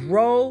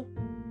grow,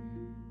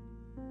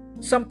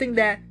 something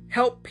that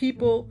help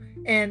people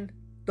and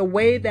the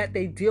way that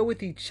they deal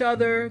with each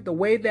other, the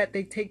way that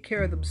they take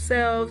care of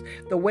themselves,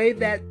 the way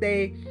that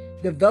they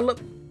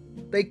develop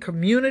their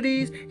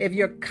communities. If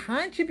you're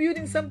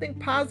contributing something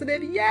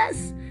positive,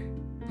 yes,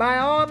 by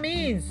all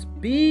means,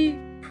 be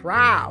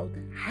proud.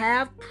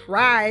 Have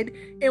pride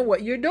in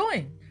what you're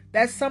doing.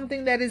 That's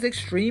something that is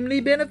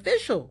extremely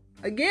beneficial.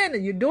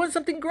 Again, you're doing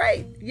something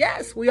great.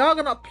 Yes, we are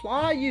going to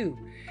applaud you.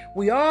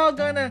 We are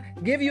going to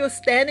give you a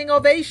standing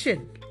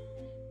ovation.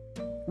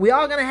 We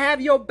are going to have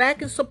your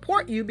back and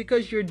support you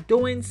because you're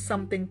doing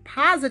something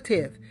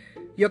positive.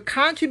 You're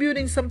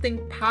contributing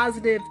something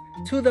positive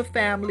to the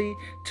family,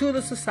 to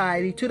the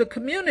society, to the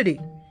community.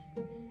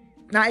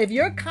 Now, if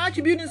you're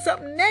contributing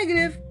something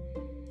negative,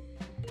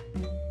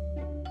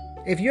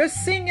 if you're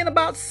singing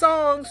about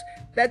songs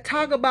that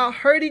talk about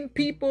hurting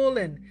people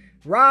and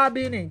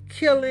robbing and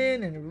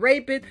killing and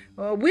raping,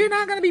 we're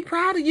not going to be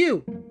proud of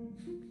you.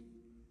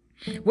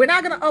 We're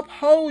not going to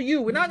uphold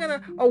you. We're not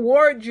going to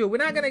award you. We're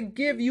not going to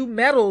give you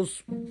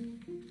medals.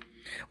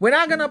 We're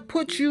not going to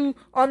put you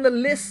on the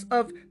list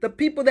of the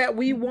people that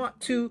we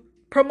want to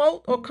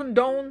promote or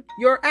condone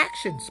your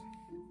actions.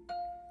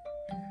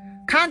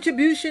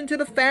 Contribution to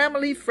the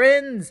family,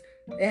 friends.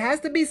 It has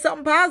to be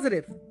something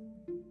positive.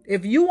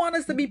 If you want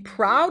us to be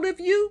proud of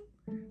you,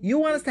 you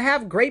want us to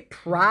have great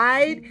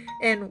pride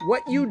in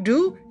what you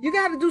do, you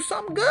got to do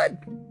something good.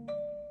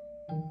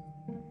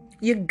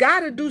 You got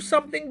to do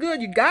something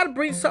good. You got to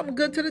bring something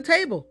good to the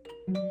table.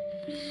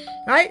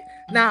 Right?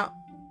 Now,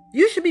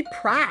 you should be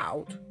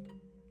proud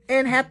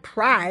and have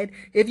pride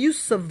if you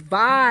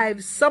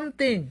survive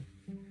something.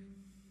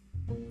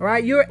 All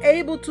right? You're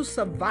able to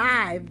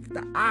survive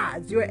the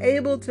odds. You're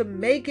able to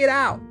make it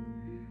out.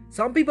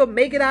 Some people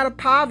make it out of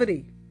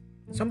poverty.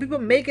 Some people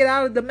make it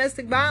out of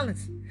domestic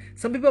violence.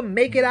 Some people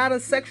make it out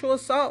of sexual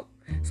assault.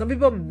 Some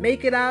people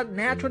make it out of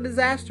natural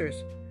disasters.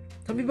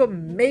 Some people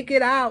make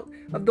it out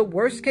of the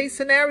worst case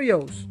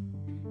scenarios.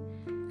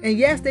 And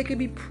yes, they can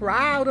be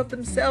proud of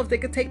themselves. They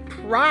can take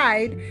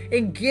pride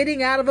in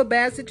getting out of a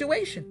bad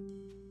situation.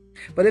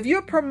 But if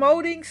you're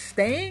promoting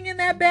staying in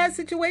that bad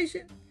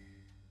situation,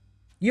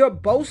 you're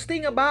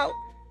boasting about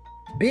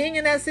being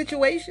in that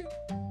situation,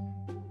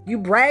 you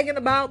bragging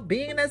about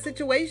being in that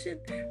situation,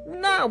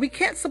 no, we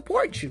can't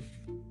support you.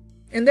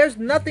 And there's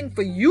nothing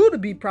for you to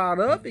be proud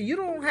of. You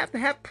don't have to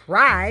have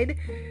pride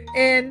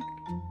in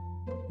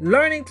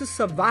learning to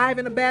survive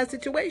in a bad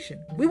situation.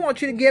 We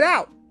want you to get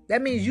out.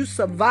 That means you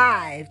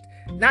survived,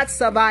 not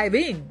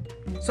surviving.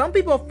 Some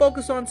people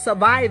focus on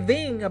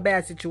surviving a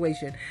bad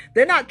situation.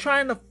 They're not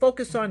trying to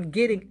focus on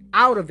getting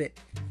out of it.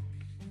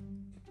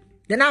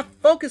 They're not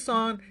focused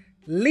on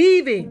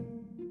leaving,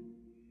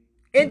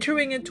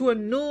 entering into a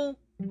new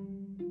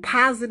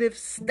positive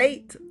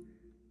state.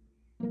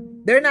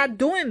 They're not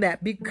doing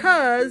that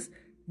because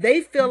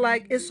they feel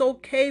like it's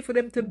okay for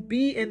them to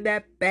be in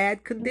that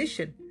bad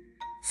condition.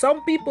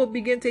 Some people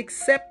begin to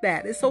accept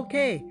that. It's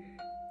okay.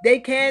 They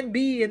can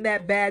be in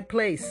that bad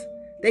place.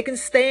 They can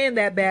stay in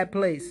that bad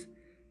place.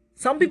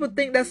 Some people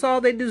think that's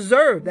all they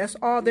deserve. That's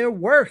all they're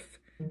worth.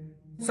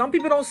 Some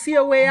people don't see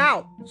a way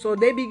out. So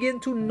they begin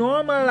to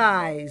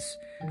normalize.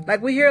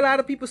 Like we hear a lot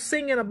of people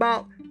singing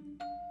about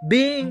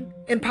being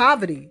in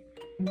poverty,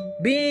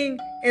 being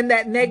in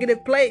that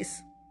negative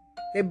place.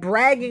 They're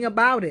bragging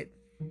about it.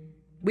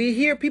 We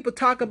hear people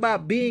talk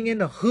about being in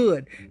the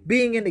hood,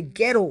 being in the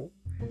ghetto,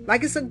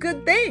 like it's a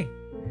good thing.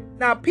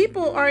 Now,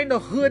 people are in the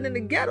hood and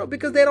the ghetto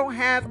because they don't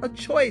have a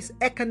choice.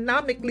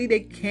 Economically,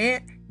 they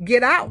can't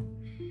get out.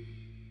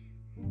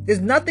 There's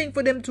nothing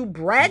for them to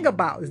brag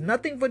about. There's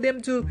nothing for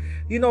them to,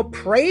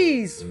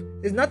 praise.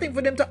 There's nothing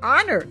for them to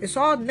honor. It's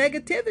all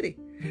negativity.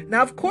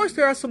 Now, of course,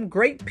 there are some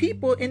great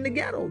people in the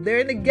ghetto. They're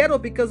in the ghetto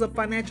because of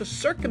financial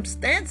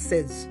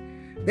circumstances.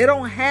 They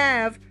don't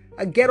have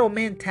a ghetto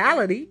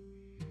mentality.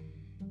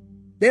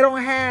 They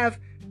don't have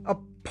a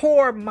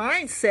poor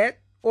mindset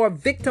or a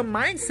victim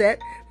mindset.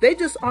 They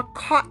just are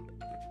caught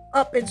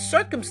up in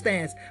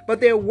circumstance,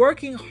 but they're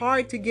working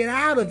hard to get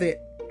out of it.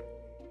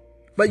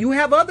 But you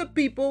have other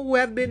people who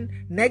have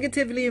been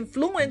negatively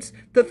influenced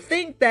to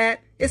think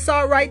that it's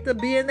all right to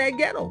be in that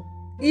ghetto.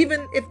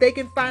 Even if they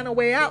can find a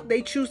way out,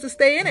 they choose to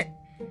stay in it.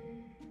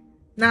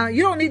 Now,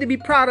 you don't need to be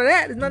proud of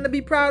that. There's nothing to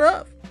be proud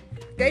of.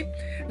 Okay?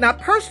 Now,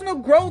 personal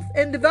growth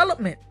and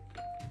development.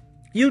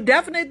 You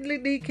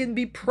definitely can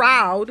be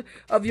proud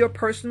of your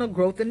personal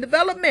growth and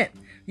development.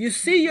 You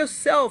see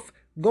yourself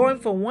going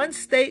from one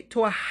state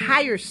to a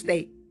higher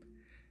state.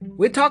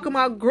 We're talking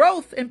about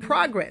growth and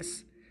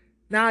progress.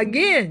 Now,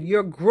 again,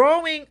 you're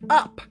growing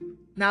up.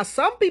 Now,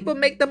 some people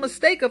make the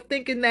mistake of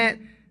thinking that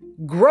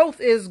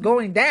growth is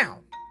going down.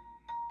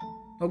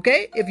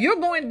 Okay? If you're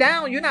going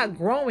down, you're not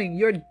growing,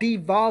 you're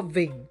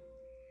devolving.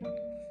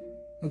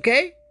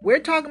 Okay? We're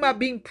talking about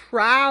being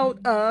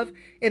proud of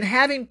and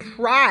having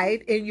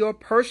pride in your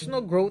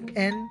personal growth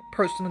and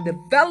personal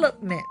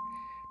development.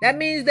 That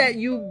means that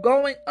you're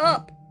going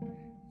up.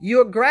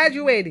 You're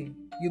graduating.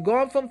 You're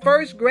going from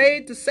first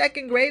grade to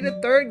second grade to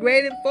third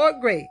grade and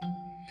fourth grade.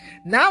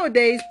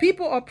 Nowadays,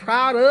 people are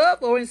proud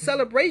of or in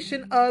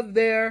celebration of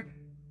their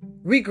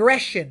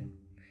regression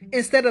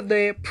instead of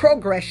their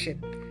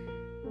progression.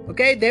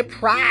 Okay? They're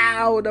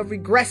proud of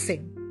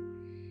regressing.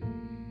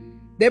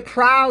 They're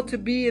proud to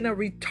be in a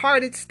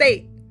retarded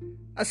state,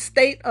 a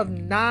state of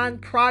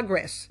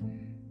non-progress.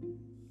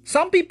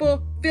 Some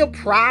people feel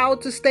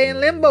proud to stay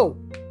in limbo.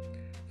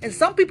 And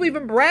some people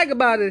even brag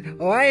about it.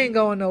 Oh, I ain't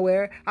going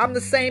nowhere. I'm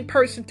the same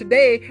person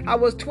today I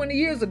was 20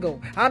 years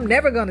ago. I'm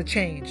never going to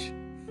change.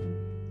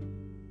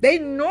 They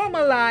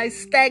normalize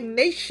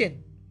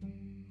stagnation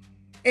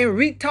and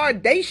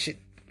retardation.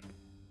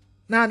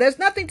 Now, there's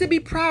nothing to be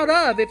proud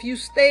of if you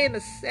stay in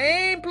the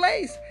same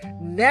place,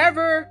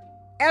 never,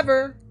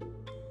 ever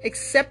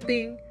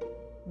accepting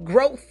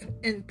growth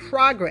and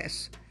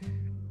progress.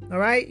 All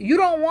right? You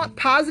don't want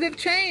positive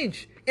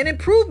change and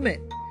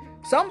improvement.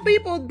 Some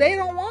people, they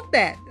don't want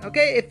that.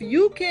 Okay? If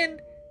you can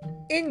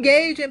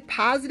engage in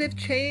positive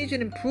change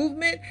and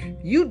improvement,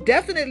 you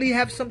definitely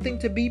have something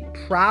to be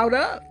proud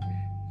of.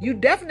 You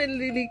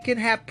definitely can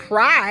have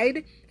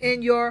pride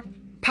in your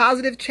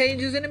positive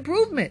changes and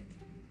improvement.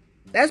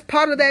 That's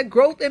part of that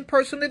growth and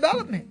personal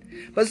development.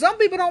 But some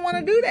people don't want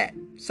to do that.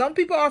 Some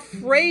people are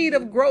afraid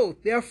of growth.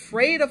 They're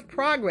afraid of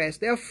progress.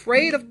 They're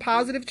afraid of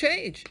positive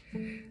change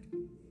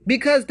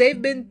because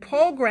they've been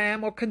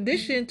programmed or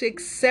conditioned to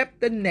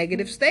accept the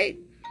negative state.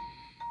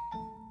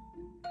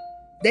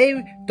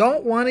 They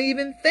don't want to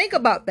even think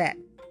about that.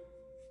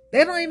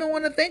 They don't even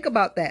want to think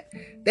about that.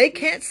 They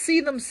can't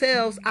see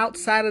themselves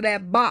outside of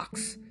that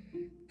box.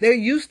 They're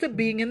used to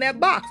being in that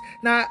box.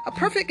 Now, a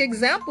perfect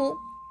example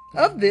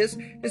of this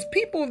is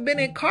people who've been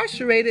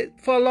incarcerated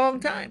for a long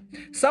time.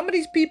 Some of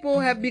these people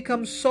have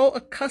become so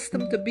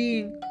accustomed to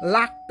being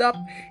locked up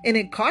and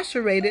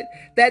incarcerated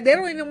that they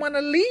don't even want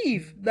to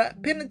leave the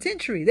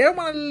penitentiary. They don't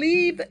want to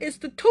leave the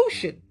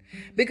institution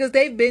because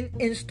they've been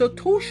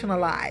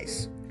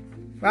institutionalized.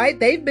 Right?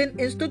 They've been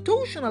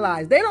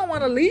institutionalized. They don't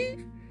want to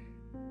leave.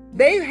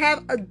 They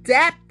have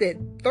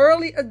adapted,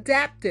 thoroughly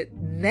adapted,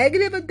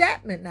 negative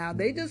adaptment now.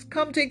 They just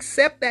come to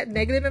accept that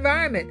negative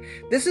environment.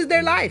 This is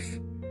their life.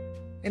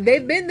 And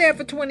they've been there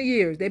for 20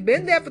 years. They've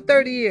been there for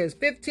 30 years,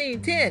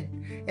 15,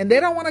 10. And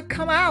they don't want to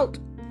come out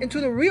into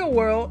the real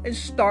world and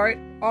start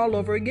all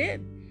over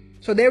again.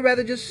 So they'd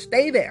rather just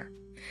stay there.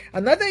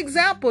 Another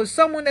example is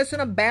someone that's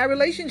in a bad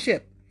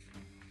relationship.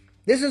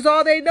 This is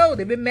all they know.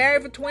 They've been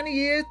married for 20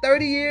 years,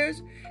 30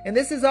 years, and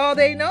this is all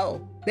they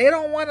know. They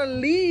don't want to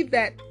leave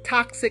that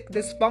toxic,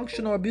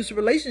 dysfunctional, abusive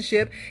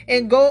relationship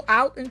and go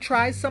out and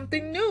try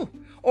something new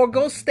or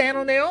go stand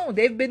on their own.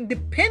 They've been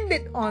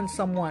dependent on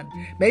someone.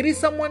 Maybe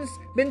someone's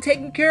been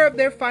taking care of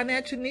their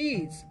financial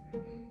needs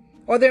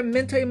or their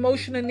mental,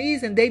 emotional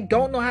needs, and they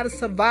don't know how to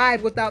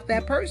survive without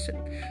that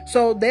person.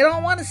 So they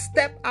don't want to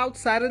step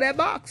outside of that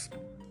box.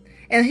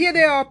 And here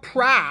they are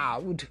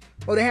proud,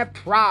 or they have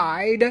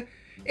pride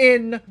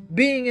in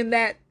being in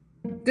that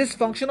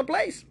dysfunctional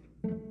place.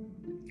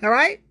 All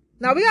right?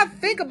 Now, we got to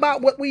think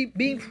about what we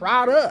being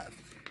proud of.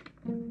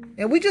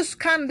 And we just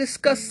kind of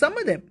discussed some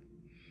of them.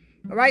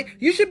 All right?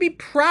 You should be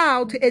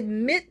proud to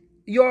admit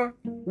your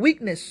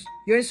weakness,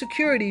 your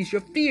insecurities,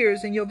 your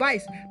fears, and your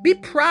vice. Be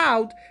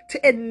proud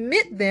to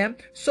admit them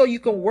so you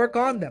can work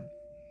on them.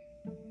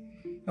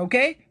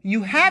 Okay?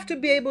 You have to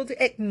be able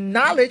to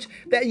acknowledge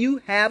that you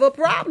have a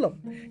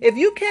problem. If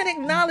you can't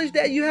acknowledge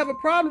that you have a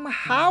problem,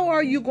 how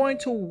are you going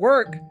to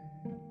work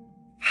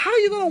How are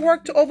you going to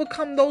work to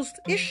overcome those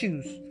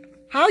issues?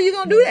 How are you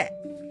going to do that?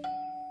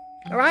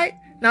 All right.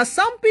 Now,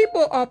 some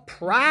people are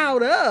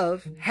proud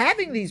of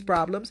having these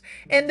problems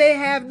and they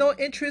have no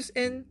interest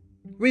in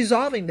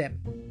resolving them.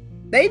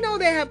 They know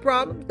they have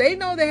problems. They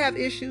know they have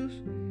issues.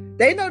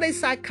 They know they're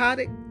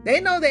psychotic. They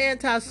know they're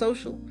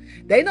antisocial.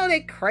 They know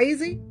they're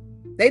crazy.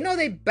 They know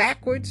they're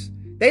backwards.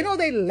 They know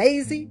they're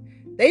lazy.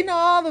 They know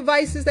all the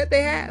vices that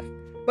they have.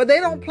 But they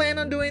don't plan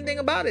on doing anything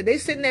about it. They're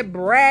sitting there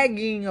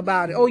bragging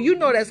about it. Oh, you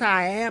know that's how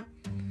I am.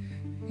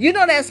 You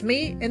know that's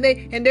me. And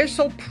they're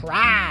so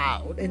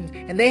proud.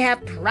 And they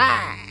have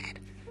pride.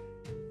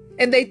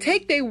 And they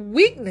take their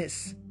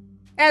weakness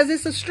as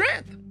it's a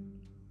strength.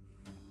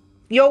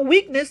 Your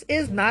weakness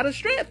is not a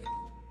strength.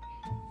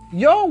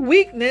 Your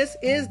weakness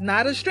is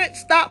not a strength.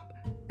 Stop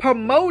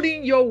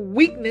promoting your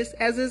weakness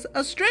as is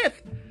a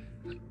strength.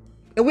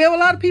 And we have a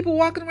lot of people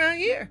walking around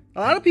here. A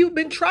lot of people have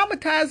been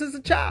traumatized as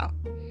a child.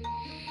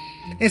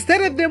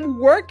 Instead of them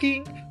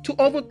working to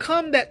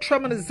overcome that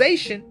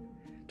traumatization,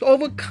 to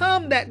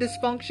overcome that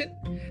dysfunction,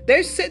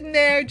 they're sitting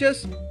there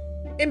just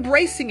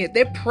embracing it.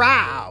 They're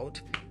proud.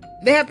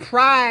 They have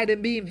pride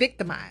in being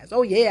victimized.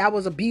 Oh yeah, I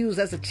was abused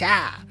as a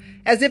child.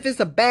 As if it's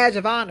a badge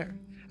of honor.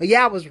 Or,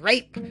 yeah, I was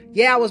raped.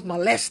 Yeah, I was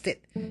molested.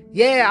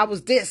 Yeah, I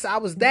was this, I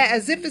was that.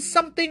 As if it's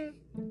something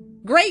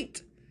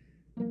great.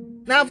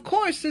 Now, of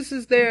course, this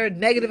is their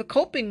negative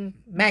coping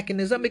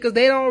mechanism because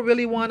they don't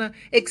really want to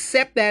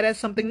accept that as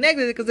something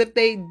negative. Because if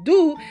they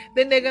do,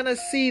 then they're going to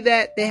see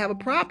that they have a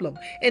problem.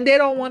 And they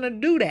don't want to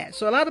do that.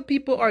 So a lot of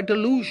people are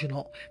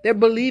delusional. They're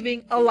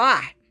believing a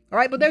lie. All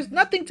right. But there's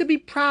nothing to be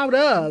proud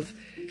of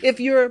if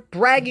you're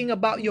bragging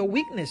about your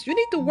weakness. You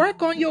need to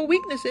work on your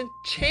weakness and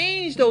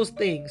change those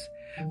things.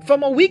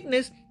 From a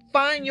weakness,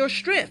 find your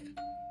strength.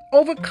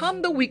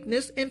 Overcome the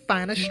weakness and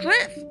find a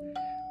strength.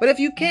 But if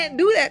you can't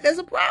do that, there's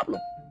a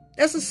problem.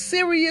 That's a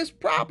serious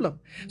problem.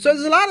 So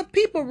there's a lot of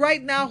people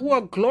right now who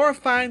are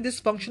glorifying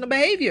dysfunctional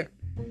behavior.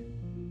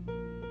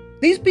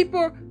 These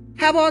people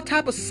have all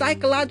type of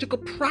psychological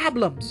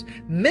problems,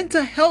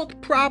 mental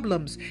health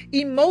problems,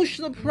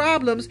 emotional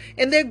problems,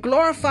 and they're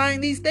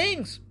glorifying these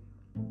things.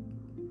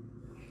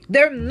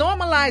 They're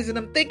normalizing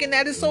them, thinking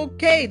that it's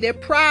okay. They're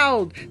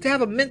proud to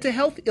have a mental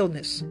health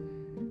illness.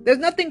 There's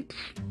nothing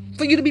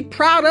for you to be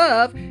proud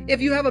of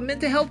if you have a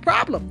mental health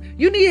problem.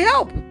 You need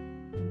help.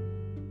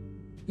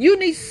 You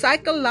need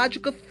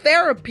psychological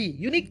therapy.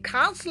 You need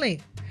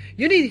counseling.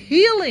 You need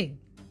healing.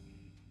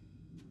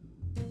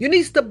 You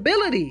need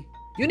stability.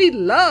 You need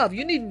love.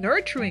 You need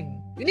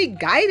nurturing. You need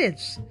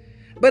guidance.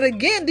 But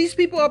again, these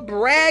people are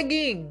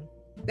bragging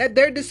that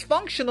they're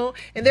dysfunctional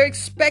and they're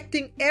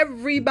expecting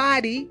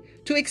everybody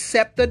to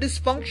accept the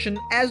dysfunction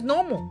as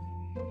normal.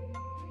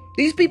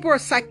 These people are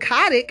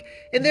psychotic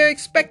and they're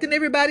expecting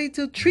everybody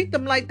to treat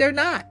them like they're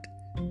not.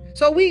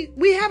 So we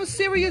have a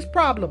serious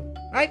problem,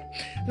 right?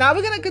 Now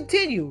we're going to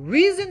continue.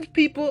 Reasons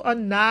people are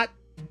not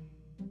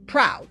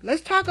proud.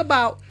 Let's talk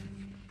about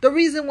the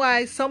reason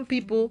why some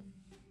people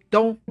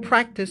don't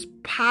practice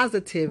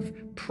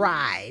positive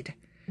pride,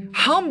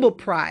 humble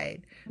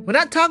pride. We're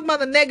not talking about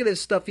the negative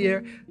stuff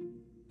here.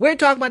 We're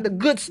talking about the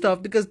good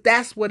stuff because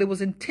that's what it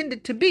was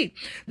intended to be.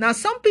 Now,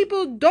 some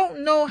people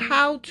don't know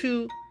how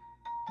to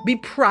be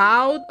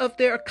proud of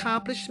their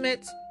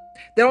accomplishments.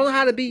 They don't know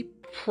how to be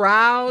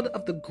proud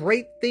of the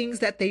great things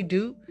that they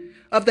do,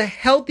 of the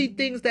healthy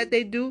things that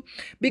they do,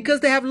 because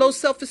they have low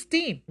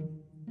self-esteem.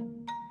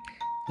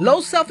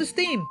 Low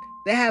self-esteem.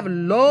 They have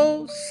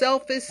low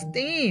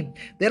self-esteem.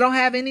 They don't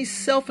have any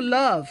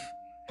self-love.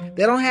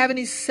 They don't have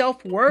any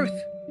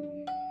self-worth.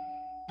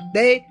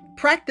 They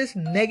practice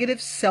negative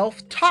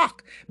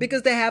self-talk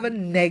because they have a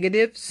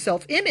negative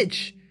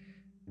self-image.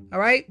 All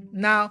right.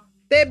 Now,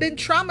 they've been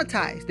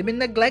traumatized. They've been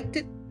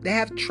neglected. They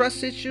have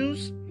trust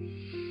issues,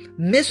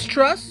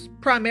 mistrust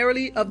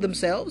primarily of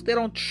themselves. They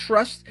don't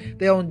trust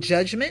their own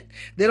judgment.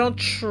 They don't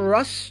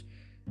trust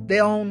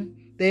their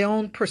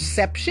own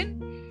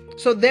perception.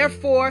 So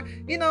therefore,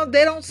 they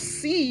don't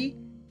see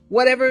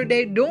whatever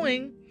they're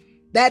doing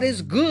that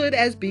is good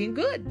as being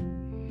good.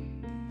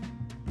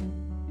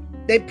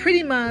 They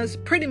pretty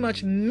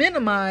much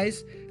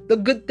minimize the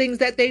good things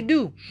that they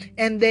do,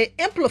 and they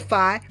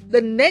amplify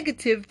the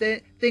negative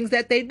things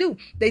that they do.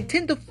 They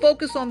tend to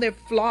focus on their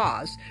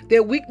flaws,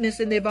 their weakness,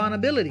 and their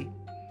vulnerability.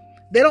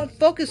 They don't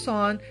focus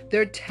on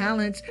their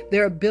talents,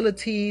 their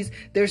abilities,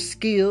 their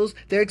skills,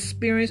 their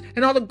experience,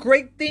 and all the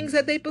great things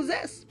that they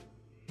possess.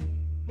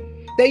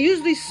 They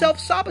usually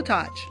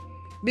self-sabotage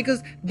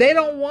because they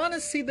don't want to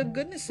see the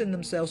goodness in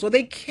themselves, or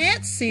they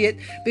can't see it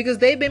because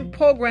they've been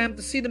programmed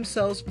to see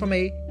themselves from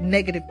a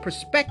negative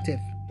perspective.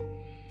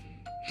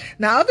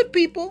 Now, other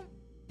people,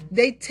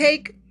 they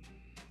take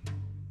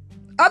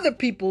other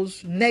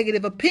people's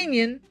negative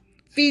opinion,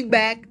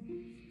 feedback,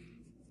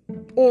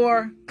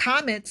 or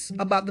comments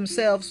about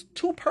themselves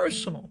too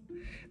personal.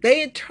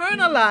 They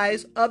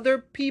internalize other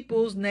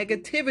people's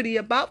negativity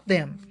about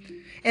them.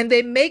 And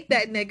they make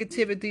that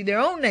negativity their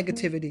own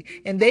negativity.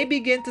 And they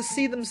begin to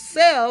see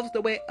themselves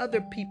the way other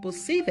people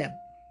see them.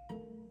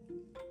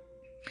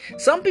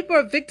 Some people are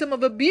a victim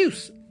of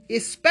abuse,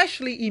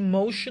 especially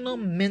emotional,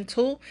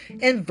 mental,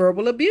 and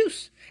verbal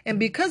abuse. And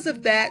because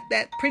of that,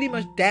 that pretty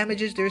much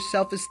damages their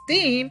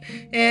self-esteem,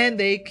 and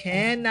they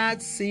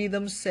cannot see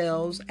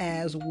themselves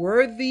as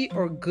worthy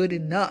or good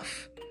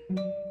enough.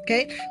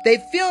 Okay? They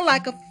feel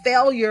like a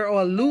failure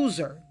or a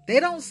loser. They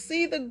don't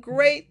see the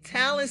great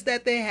talents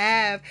that they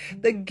have,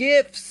 the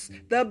gifts,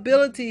 the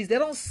abilities. They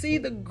don't see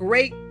the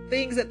great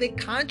things that they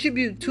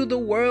contribute to the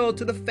world,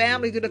 to the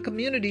family, to the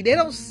community. They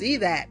don't see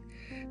that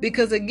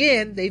because,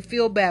 again, they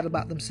feel bad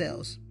about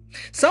themselves.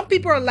 Some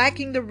people are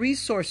lacking the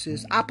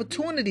resources,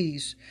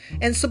 opportunities,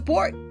 and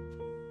support.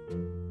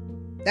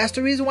 That's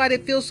the reason why they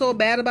feel so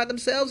bad about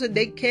themselves, and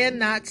they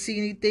cannot see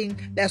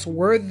anything that's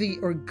worthy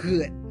or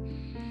good.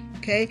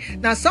 Okay.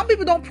 Now, some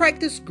people don't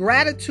practice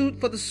gratitude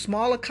for the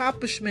small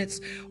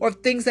accomplishments or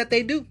things that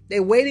they do.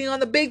 They're waiting on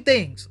the big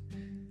things.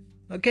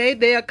 Okay.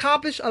 They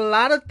accomplish a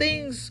lot of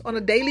things on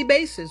a daily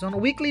basis, on a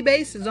weekly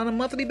basis, on a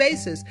monthly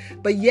basis,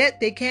 but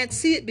yet they can't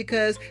see it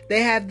because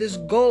they have this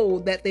goal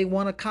that they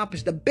want to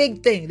accomplish, the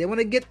big thing. They want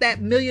to get that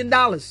 $1 million.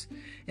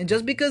 And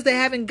just because they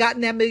haven't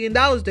gotten that $1 million,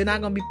 they're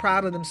not going to be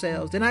proud of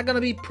themselves. They're not going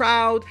to be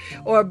proud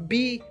or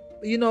be,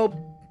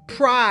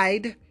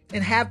 pride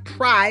and have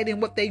pride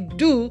in what they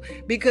do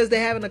because they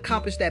haven't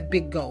accomplished that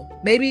big goal.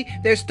 Maybe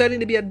they're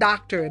studying to be a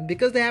doctor, and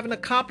because they haven't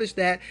accomplished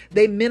that,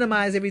 they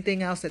minimize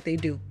everything else that they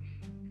do.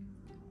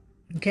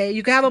 Okay,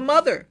 you can have a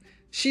mother.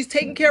 She's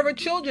taking care of her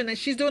children and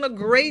she's doing a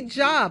great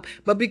job.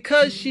 But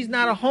because she's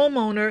not a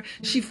homeowner,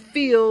 she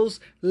feels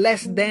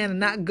less than and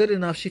not good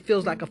enough. She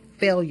feels like a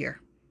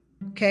failure.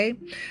 Okay,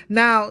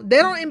 now they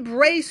don't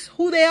embrace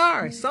who they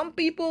are. Some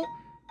people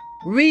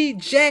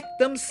reject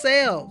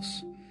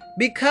themselves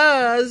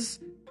because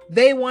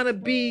they want to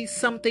be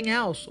something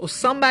else, or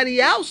somebody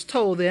else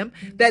told them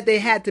that they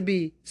had to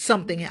be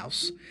something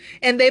else.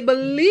 And they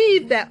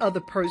believe that other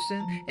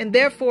person, and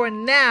therefore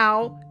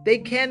now they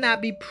cannot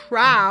be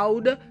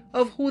proud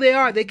of who they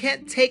are. They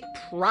can't take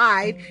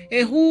pride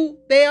in who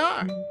they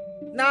are.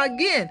 Now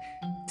again,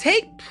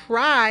 take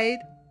pride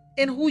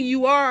in who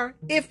you are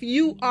if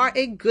you are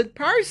a good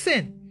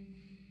person.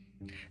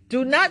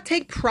 Do not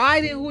take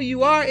pride in who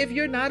you are if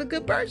you're not a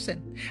good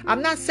person.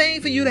 I'm not saying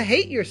for you to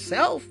hate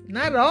yourself,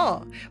 not at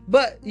all.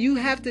 But you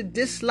have to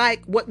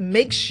dislike what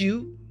makes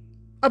you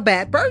a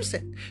bad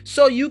person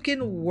so you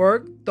can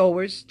work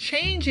towards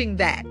changing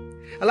that.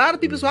 A lot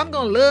of people say, I'm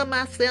going to love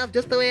myself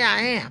just the way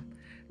I am.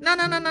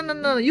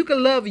 No. You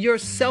can love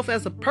yourself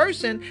as a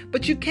person,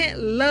 but you can't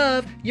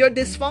love your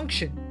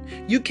dysfunction.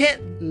 You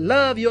can't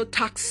love your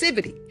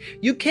toxicity.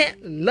 You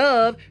can't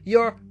love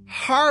your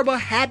horrible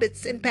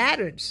habits and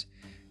patterns.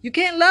 You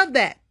can't love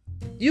that.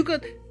 You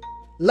could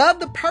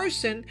love the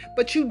person,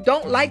 but you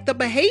don't like the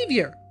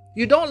behavior.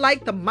 You don't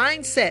like the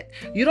mindset.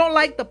 You don't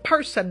like the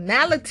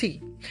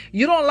personality.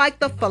 You don't like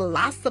the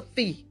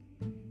philosophy.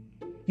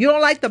 You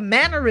don't like the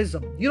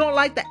mannerism. You don't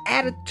like the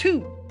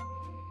attitude.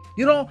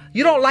 You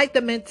don't like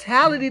the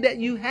mentality that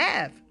you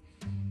have.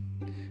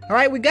 All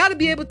right, we got to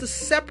be able to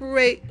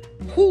separate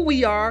who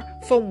we are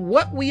from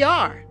what we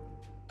are.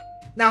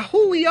 Now,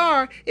 who we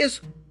are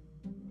is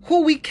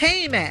who we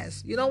came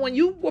as. When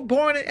you were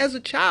born as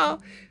a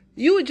child,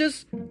 you were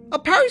just a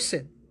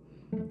person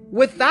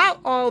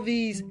without all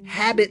these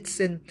habits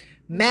and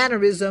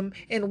mannerism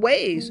and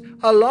ways.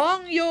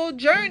 Along your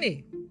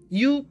journey,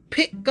 you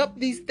pick up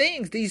these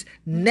things, these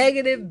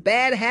negative,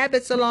 bad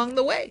habits along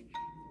the way.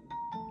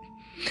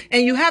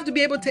 And you have to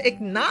be able to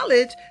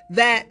acknowledge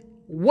that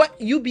what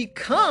you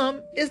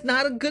become is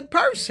not a good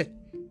person.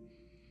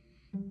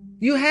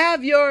 You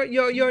have your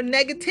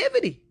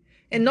negativity.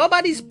 And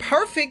nobody's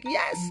perfect,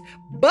 yes,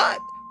 but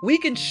we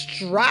can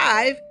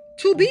strive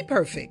to be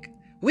perfect.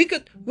 We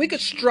could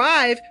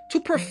strive to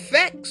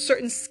perfect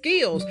certain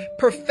skills,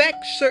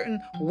 perfect certain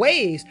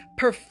ways,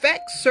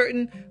 perfect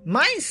certain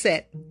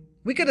mindset.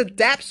 We could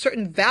adapt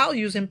certain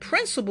values and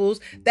principles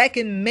that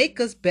can make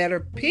us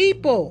better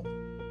people.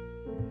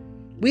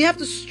 We have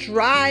to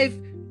strive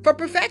for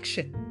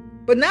perfection.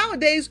 But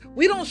nowadays,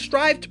 we don't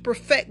strive to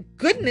perfect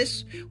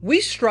goodness.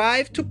 We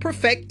strive to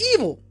perfect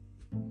evil.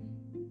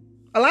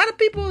 A lot of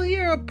people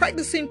here are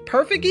practicing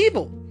perfect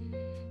evil.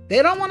 They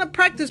don't want to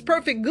practice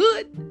perfect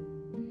good.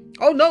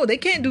 Oh no, they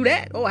can't do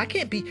that. Oh, I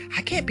can't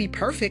be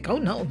perfect. Oh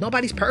no,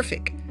 nobody's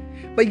perfect.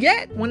 But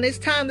yet, when it's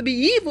time to be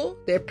evil,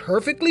 they're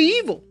perfectly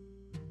evil.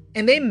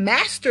 And they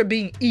master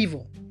being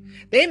evil.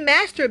 They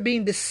master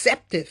being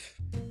deceptive,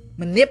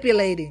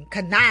 manipulating,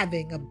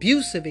 conniving,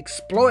 abusive,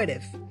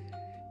 exploitive.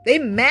 They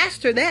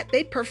master that.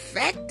 They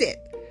perfect it.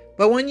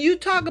 But when you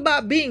talk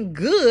about being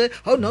good,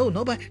 oh no,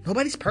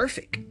 nobody's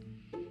perfect.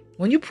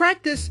 When you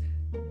practice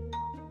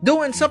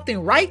doing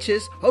something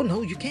righteous, oh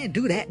no, you can't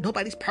do that.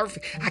 Nobody's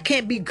perfect. I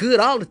can't be good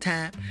all the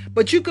time.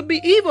 But you could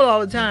be evil all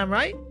the time,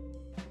 right?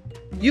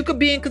 You could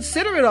be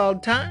inconsiderate all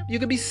the time. You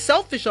could be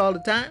selfish all the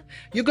time.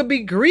 You could be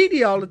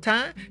greedy all the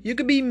time. You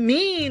could be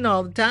mean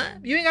all the time.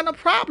 You ain't got no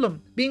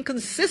problem being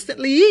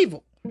consistently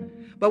evil.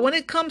 But when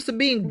it comes to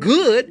being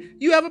good,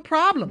 you have a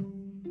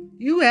problem.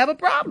 You have a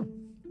problem.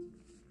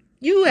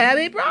 You have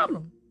a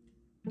problem.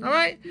 All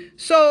right?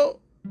 So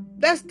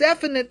that's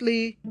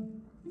definitely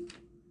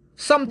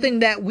something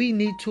that we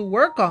need to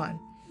work on.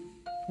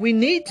 We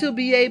need to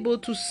be able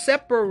to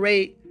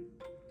separate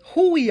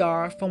who we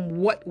are from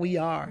what we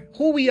are.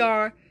 Who we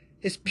are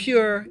is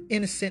pure,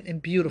 innocent,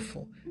 and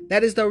beautiful.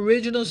 That is the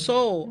original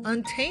soul,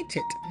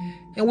 untainted.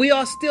 And we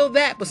are still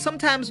that. But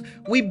sometimes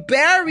we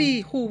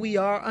bury who we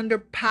are under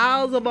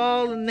piles of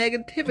all the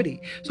negativity.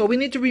 So we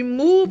need to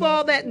remove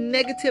all that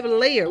negative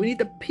layer. We need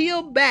to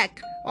peel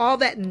back all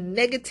that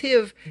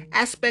negative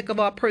aspect of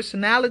our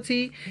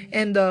personality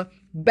and the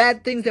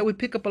bad things that we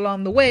pick up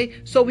along the way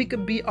so we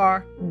could be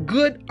our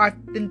good,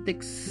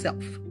 authentic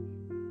self.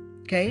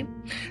 Okay?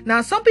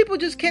 Now, some people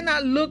just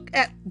cannot look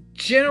at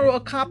general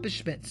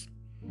accomplishments.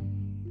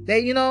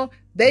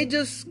 They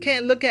just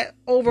can't look at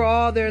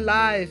overall their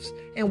lives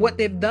and what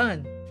they've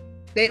done.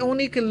 They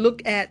only can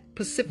look at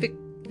specific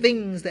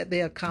things that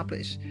they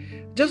accomplished.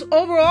 Just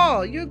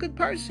overall, you're a good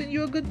person.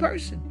 You're a good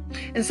person.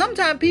 And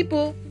sometimes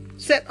people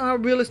set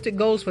unrealistic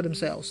goals for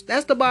themselves.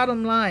 That's the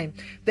bottom line.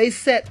 They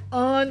set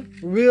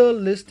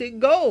unrealistic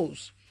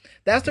goals.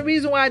 That's the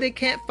reason why they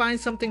can't find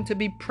something to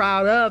be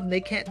proud of.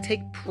 They can't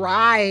take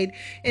pride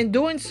in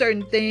doing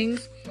certain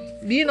things,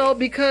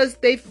 because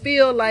they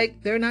feel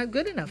like they're not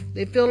good enough.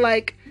 They feel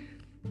like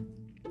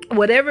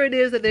whatever it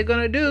is that they're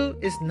going to do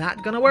is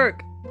not going to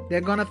work.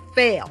 They're going to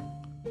fail.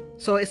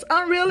 So it's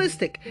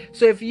unrealistic.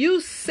 So if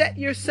you set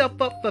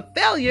yourself up for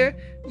failure,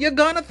 you're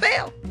going to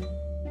fail.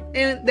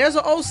 And there's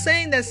an old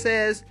saying that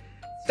says,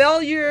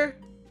 failure,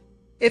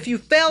 if you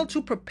fail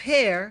to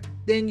prepare,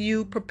 then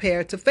you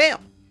prepare to fail.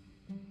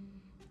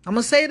 I'm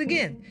going to say it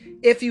again.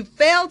 If you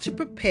fail to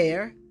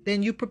prepare,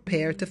 then you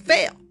prepare to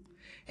fail.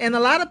 And a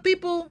lot of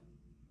people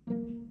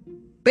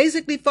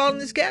basically fall in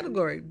this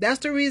category. That's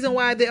the reason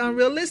why they're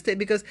unrealistic,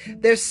 because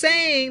they're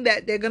saying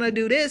that they're going to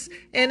do this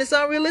and it's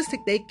unrealistic.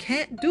 They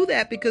can't do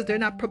that because they're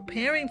not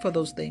preparing for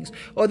those things,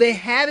 or they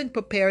haven't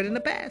prepared in the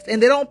past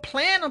and they don't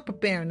plan on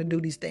preparing to do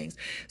these things.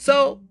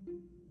 So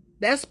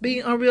that's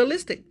being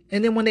unrealistic.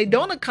 And then when they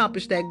don't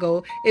accomplish that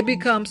goal, it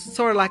becomes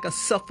sort of like a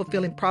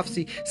self-fulfilling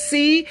prophecy.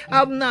 See,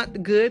 I'm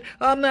not good.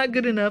 I'm not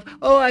good enough.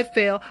 Oh, I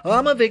fail. Oh,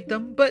 I'm a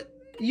victim. But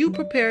you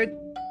prepared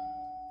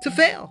to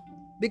fail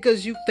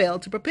because you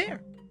failed to prepare.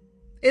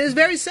 It is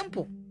very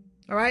simple.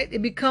 All right.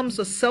 It becomes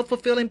a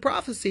self-fulfilling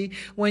prophecy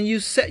when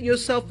you set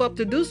yourself up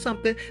to do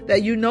something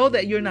that you know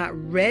that you're not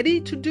ready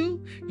to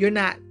do, you're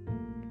not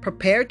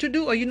prepared to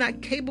do, or you're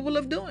not capable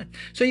of doing.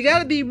 So you got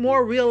to be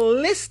more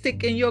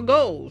realistic in your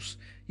goals.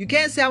 You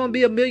can't say I'm going to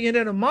be a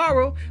millionaire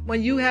tomorrow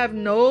when you have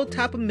no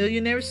type of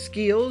millionaire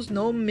skills,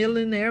 no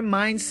millionaire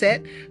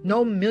mindset,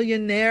 no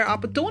millionaire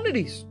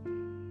opportunities.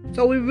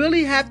 So we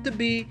really have to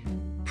be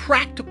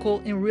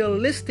practical and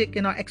realistic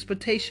in our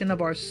expectation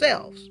of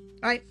ourselves.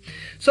 Right?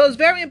 So it's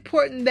very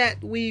important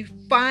that we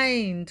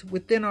find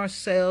within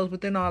ourselves,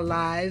 within our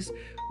lives,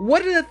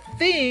 what are the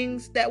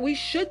things that we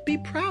should be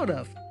proud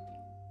of?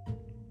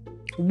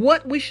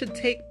 What we should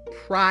take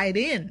pride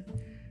in.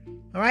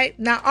 All right.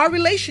 Now, our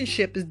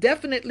relationship is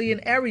definitely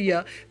an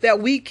area that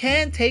we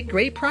can take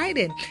great pride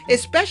in,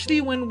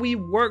 especially when we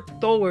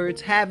work towards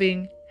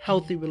having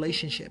healthy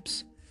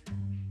relationships.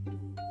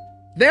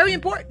 Very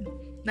important.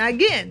 Now,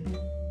 again,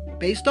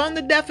 based on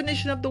the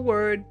definition of the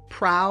word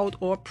proud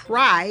or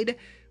pride,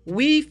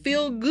 we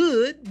feel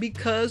good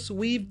because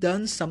we've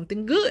done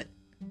something good.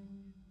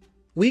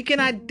 We can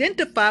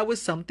identify with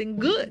something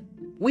good.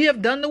 We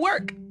have done the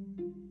work.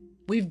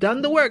 We've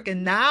done the work,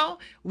 and now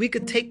we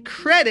could take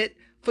credit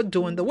for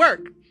doing the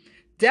work.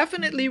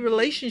 Definitely,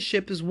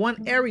 relationship is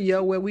one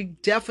area where we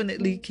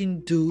definitely can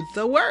do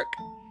the work.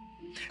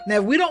 Now,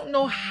 if we don't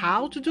know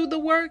how to do the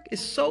work,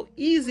 it's so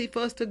easy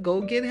for us to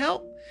go get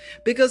help,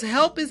 because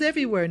help is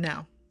everywhere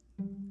now.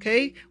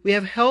 Okay, we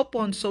have help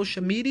on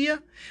social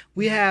media.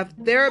 We have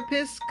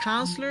therapists,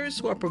 counselors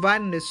who are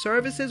providing their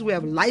services. We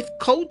have life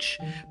coach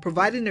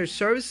providing their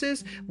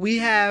services. We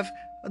have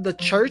the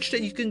church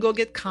that you can go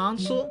get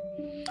counsel.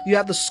 You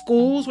have the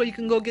schools where you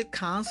can go get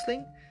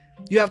counseling.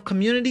 You have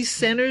community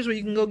centers where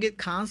you can go get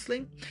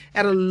counseling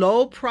at a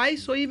low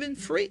price or even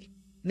free.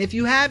 And if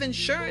you have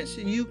insurance,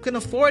 you can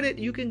afford it,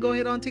 you can go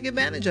ahead and take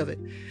advantage of it.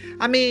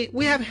 I mean,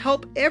 we have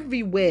help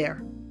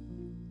everywhere.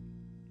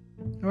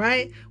 All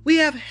right? We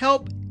have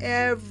help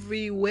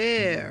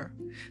everywhere.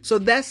 So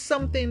that's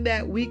something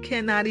that we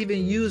cannot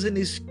even use an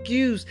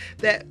excuse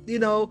that,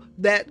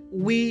 that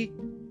we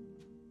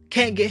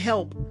can't get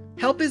help.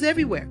 Help is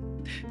everywhere.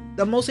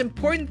 The most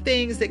important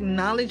thing is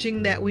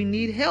acknowledging that we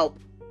need help.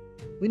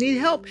 We need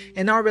help.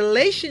 And our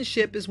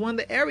relationship is one of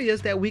the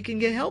areas that we can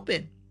get help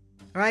in.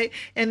 Right?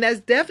 And that's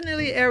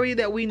definitely an area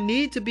that we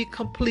need to be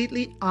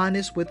completely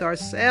honest with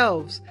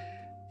ourselves.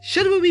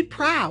 Should we be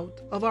proud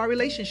of our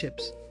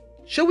relationships?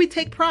 Should we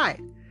take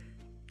pride?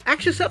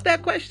 Ask yourself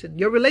that question.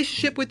 Your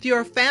relationship with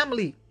your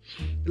family,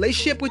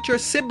 relationship with your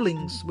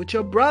siblings, with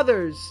your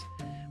brothers,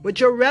 with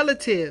your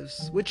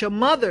relatives, with your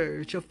mother,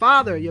 with your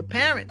father, your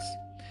parents,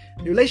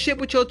 the relationship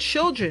with your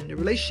children, the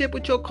relationship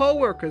with your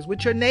co-workers,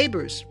 with your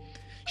neighbors.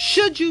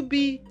 Should you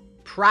be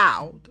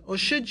proud, or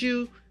should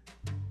you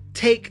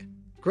take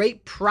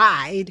great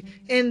pride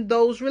in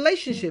those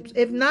relationships?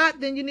 If not,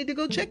 then you need to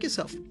go check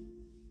yourself.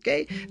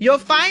 Okay? Your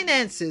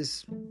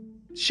finances.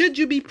 Should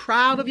you be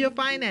proud of your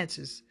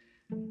finances?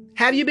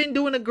 Have you been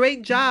doing a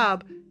great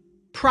job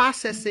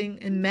processing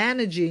and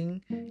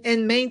managing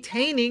and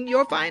maintaining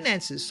your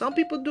finances? Some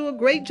people do a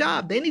great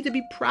job. They need to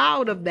be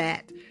proud of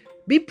that.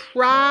 Be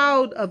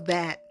proud of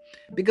that,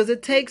 because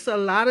it takes a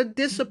lot of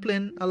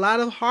discipline, a lot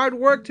of hard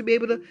work to be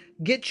able to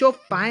get your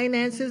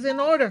finances in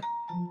order.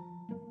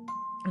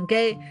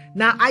 Okay?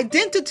 Now,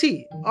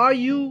 identity. Are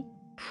you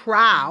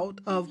proud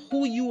of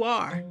who you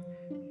are?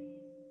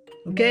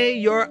 Okay,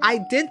 your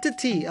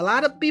identity. A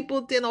lot of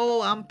people think,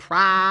 oh, I'm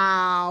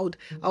proud.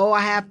 Oh,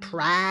 I have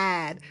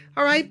pride.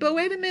 All right, but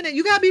wait a minute.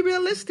 You got to be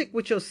realistic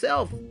with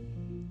yourself.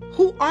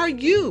 Who are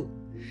you?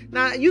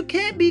 Now, you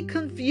can't be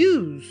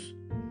confused.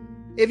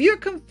 If you're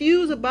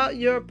confused about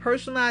your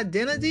personal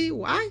identity,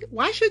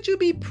 why should you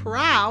be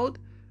proud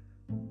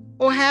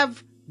or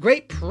have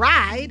great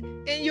pride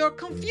in your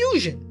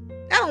confusion?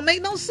 That don't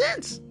make no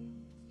sense.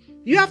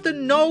 You have to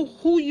know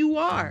who you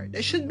are.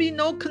 There should be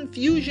no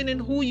confusion in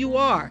who you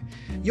are.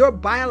 Your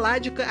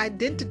biological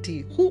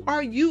identity. Who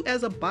are you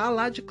as a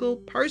biological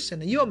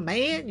person? Are you a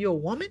man? You a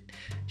woman?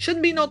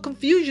 Shouldn't be no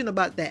confusion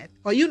about that.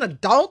 Are you an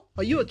adult?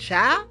 Are you a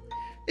child?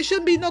 There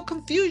shouldn't be no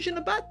confusion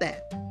about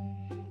that.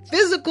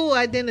 Physical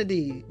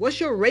identity. What's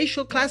your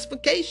racial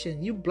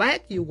classification? You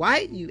black? You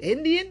white? You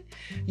Indian?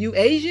 You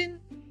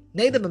Asian?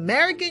 Native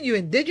American? You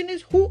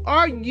indigenous? Who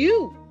are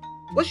you?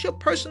 What's your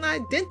personal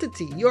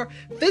identity? Your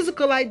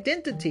physical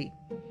identity?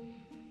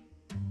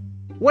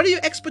 What are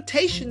your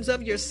expectations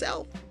of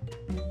yourself?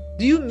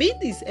 Do you meet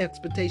these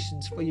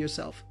expectations for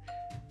yourself?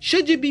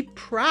 Should you be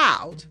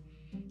proud?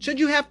 Should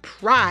you have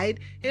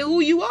pride in who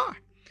you are?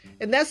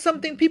 And that's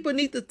something people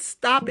need to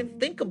stop and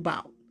think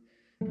about.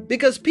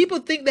 Because people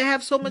think they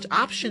have so much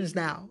options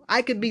now.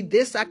 I could be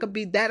this, I could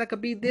be that, I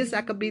could be this,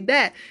 I could be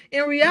that.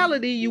 In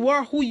reality, you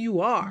are who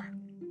you are.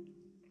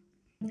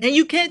 And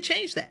you can't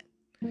change that.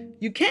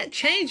 You can't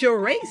change your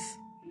race.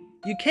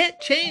 You can't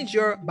change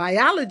your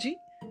biology.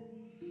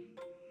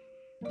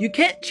 You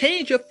can't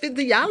change your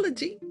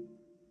physiology.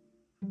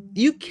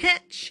 You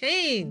can't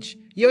change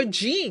your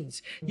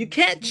genes. You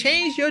can't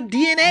change your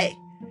DNA.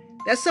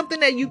 That's something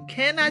that you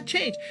cannot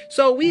change.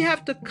 So we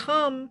have to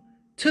come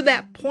to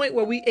that point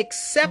where we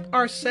accept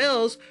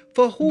ourselves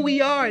for who we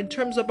are in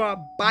terms of our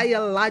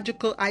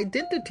biological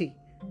identity.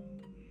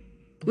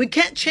 We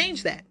can't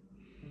change that.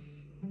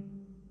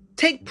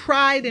 Take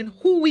pride in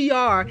who we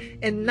are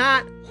and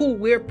not who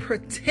we're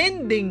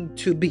pretending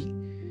to be.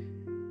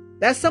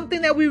 That's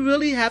something that we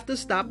really have to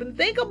stop and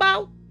think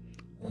about.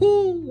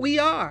 Who we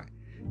are.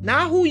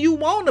 Not who you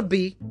want to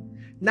be.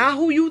 Not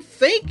who you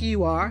think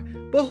you are.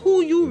 But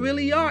who you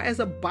really are as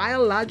a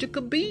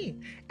biological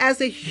being.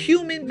 As a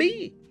human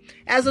being.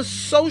 As a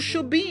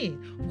social being.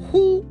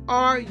 Who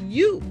are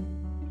you?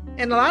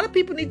 And a lot of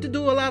people need to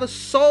do a lot of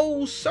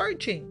soul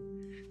searching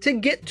to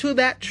get to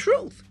that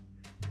truth.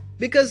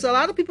 Because a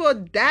lot of people are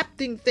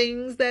adapting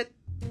things that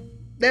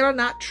are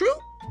not true.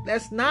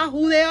 That's not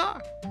who they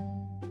are.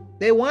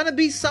 They want to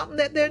be something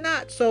that they're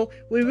not. So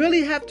we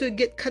really have to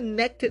get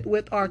connected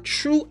with our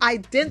true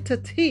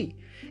identity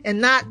and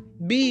not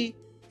be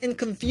in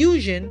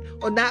confusion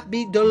or not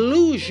be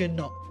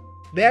delusional.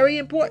 Very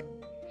important.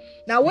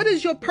 Now, what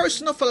is your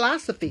personal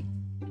philosophy?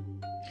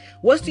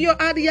 What's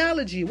your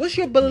ideology? What's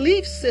your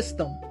belief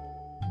system?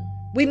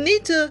 We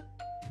need to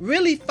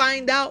really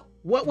find out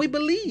what we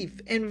believe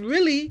and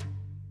really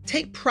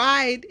take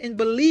pride in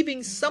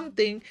believing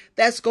something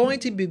that's going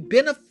to be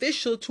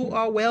beneficial to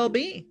our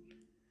well-being.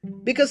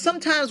 Because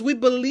sometimes we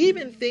believe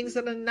in things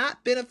that are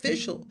not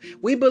beneficial.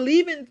 We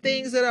believe in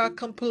things that are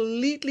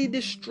completely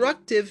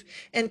destructive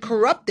and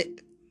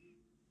corrupted.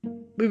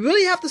 We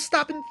really have to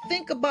stop and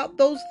think about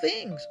those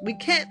things. We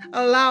can't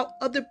allow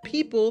other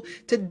people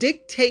to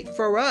dictate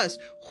for us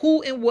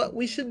who and what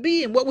we should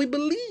be and what we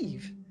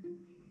believe.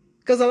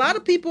 Because a lot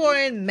of people are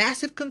in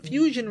massive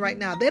confusion right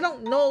now. They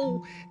don't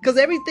know, because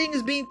everything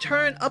is being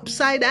turned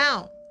upside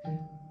down.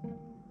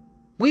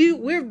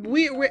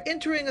 We're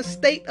entering a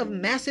state of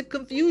massive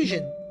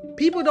confusion.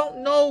 People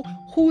don't know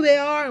who they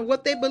are and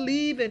what they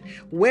believe and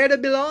where they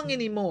belong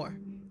anymore.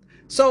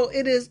 So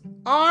it is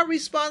our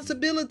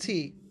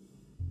responsibility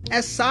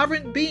as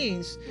sovereign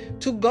beings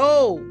to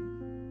go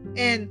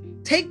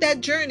and take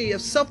that journey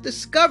of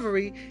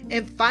self-discovery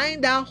and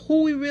find out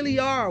who we really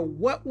are,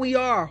 what we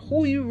are,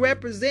 who you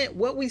represent,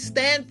 what we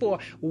stand for,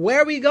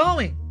 where we're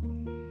going.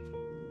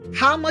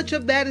 How much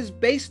of that is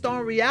based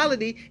on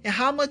reality and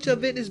how much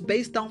of it is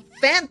based on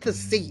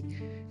fantasy?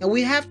 And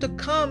we have to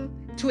come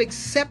to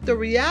accept the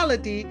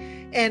reality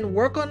and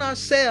work on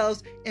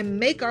ourselves and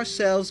make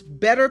ourselves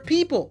better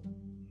people.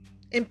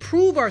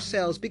 Improve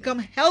ourselves, become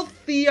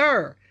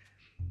healthier,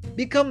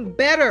 become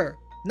better,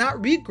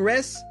 not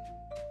regress,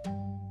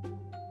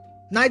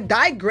 not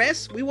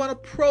digress. We want to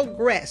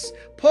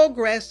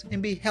progress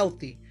and be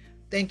healthy.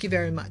 Thank you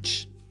very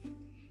much.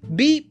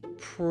 Be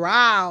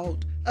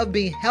proud of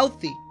being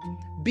healthy.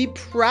 Be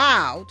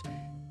proud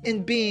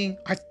in being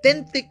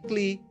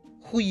authentically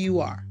who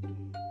you are.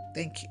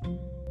 Thank you.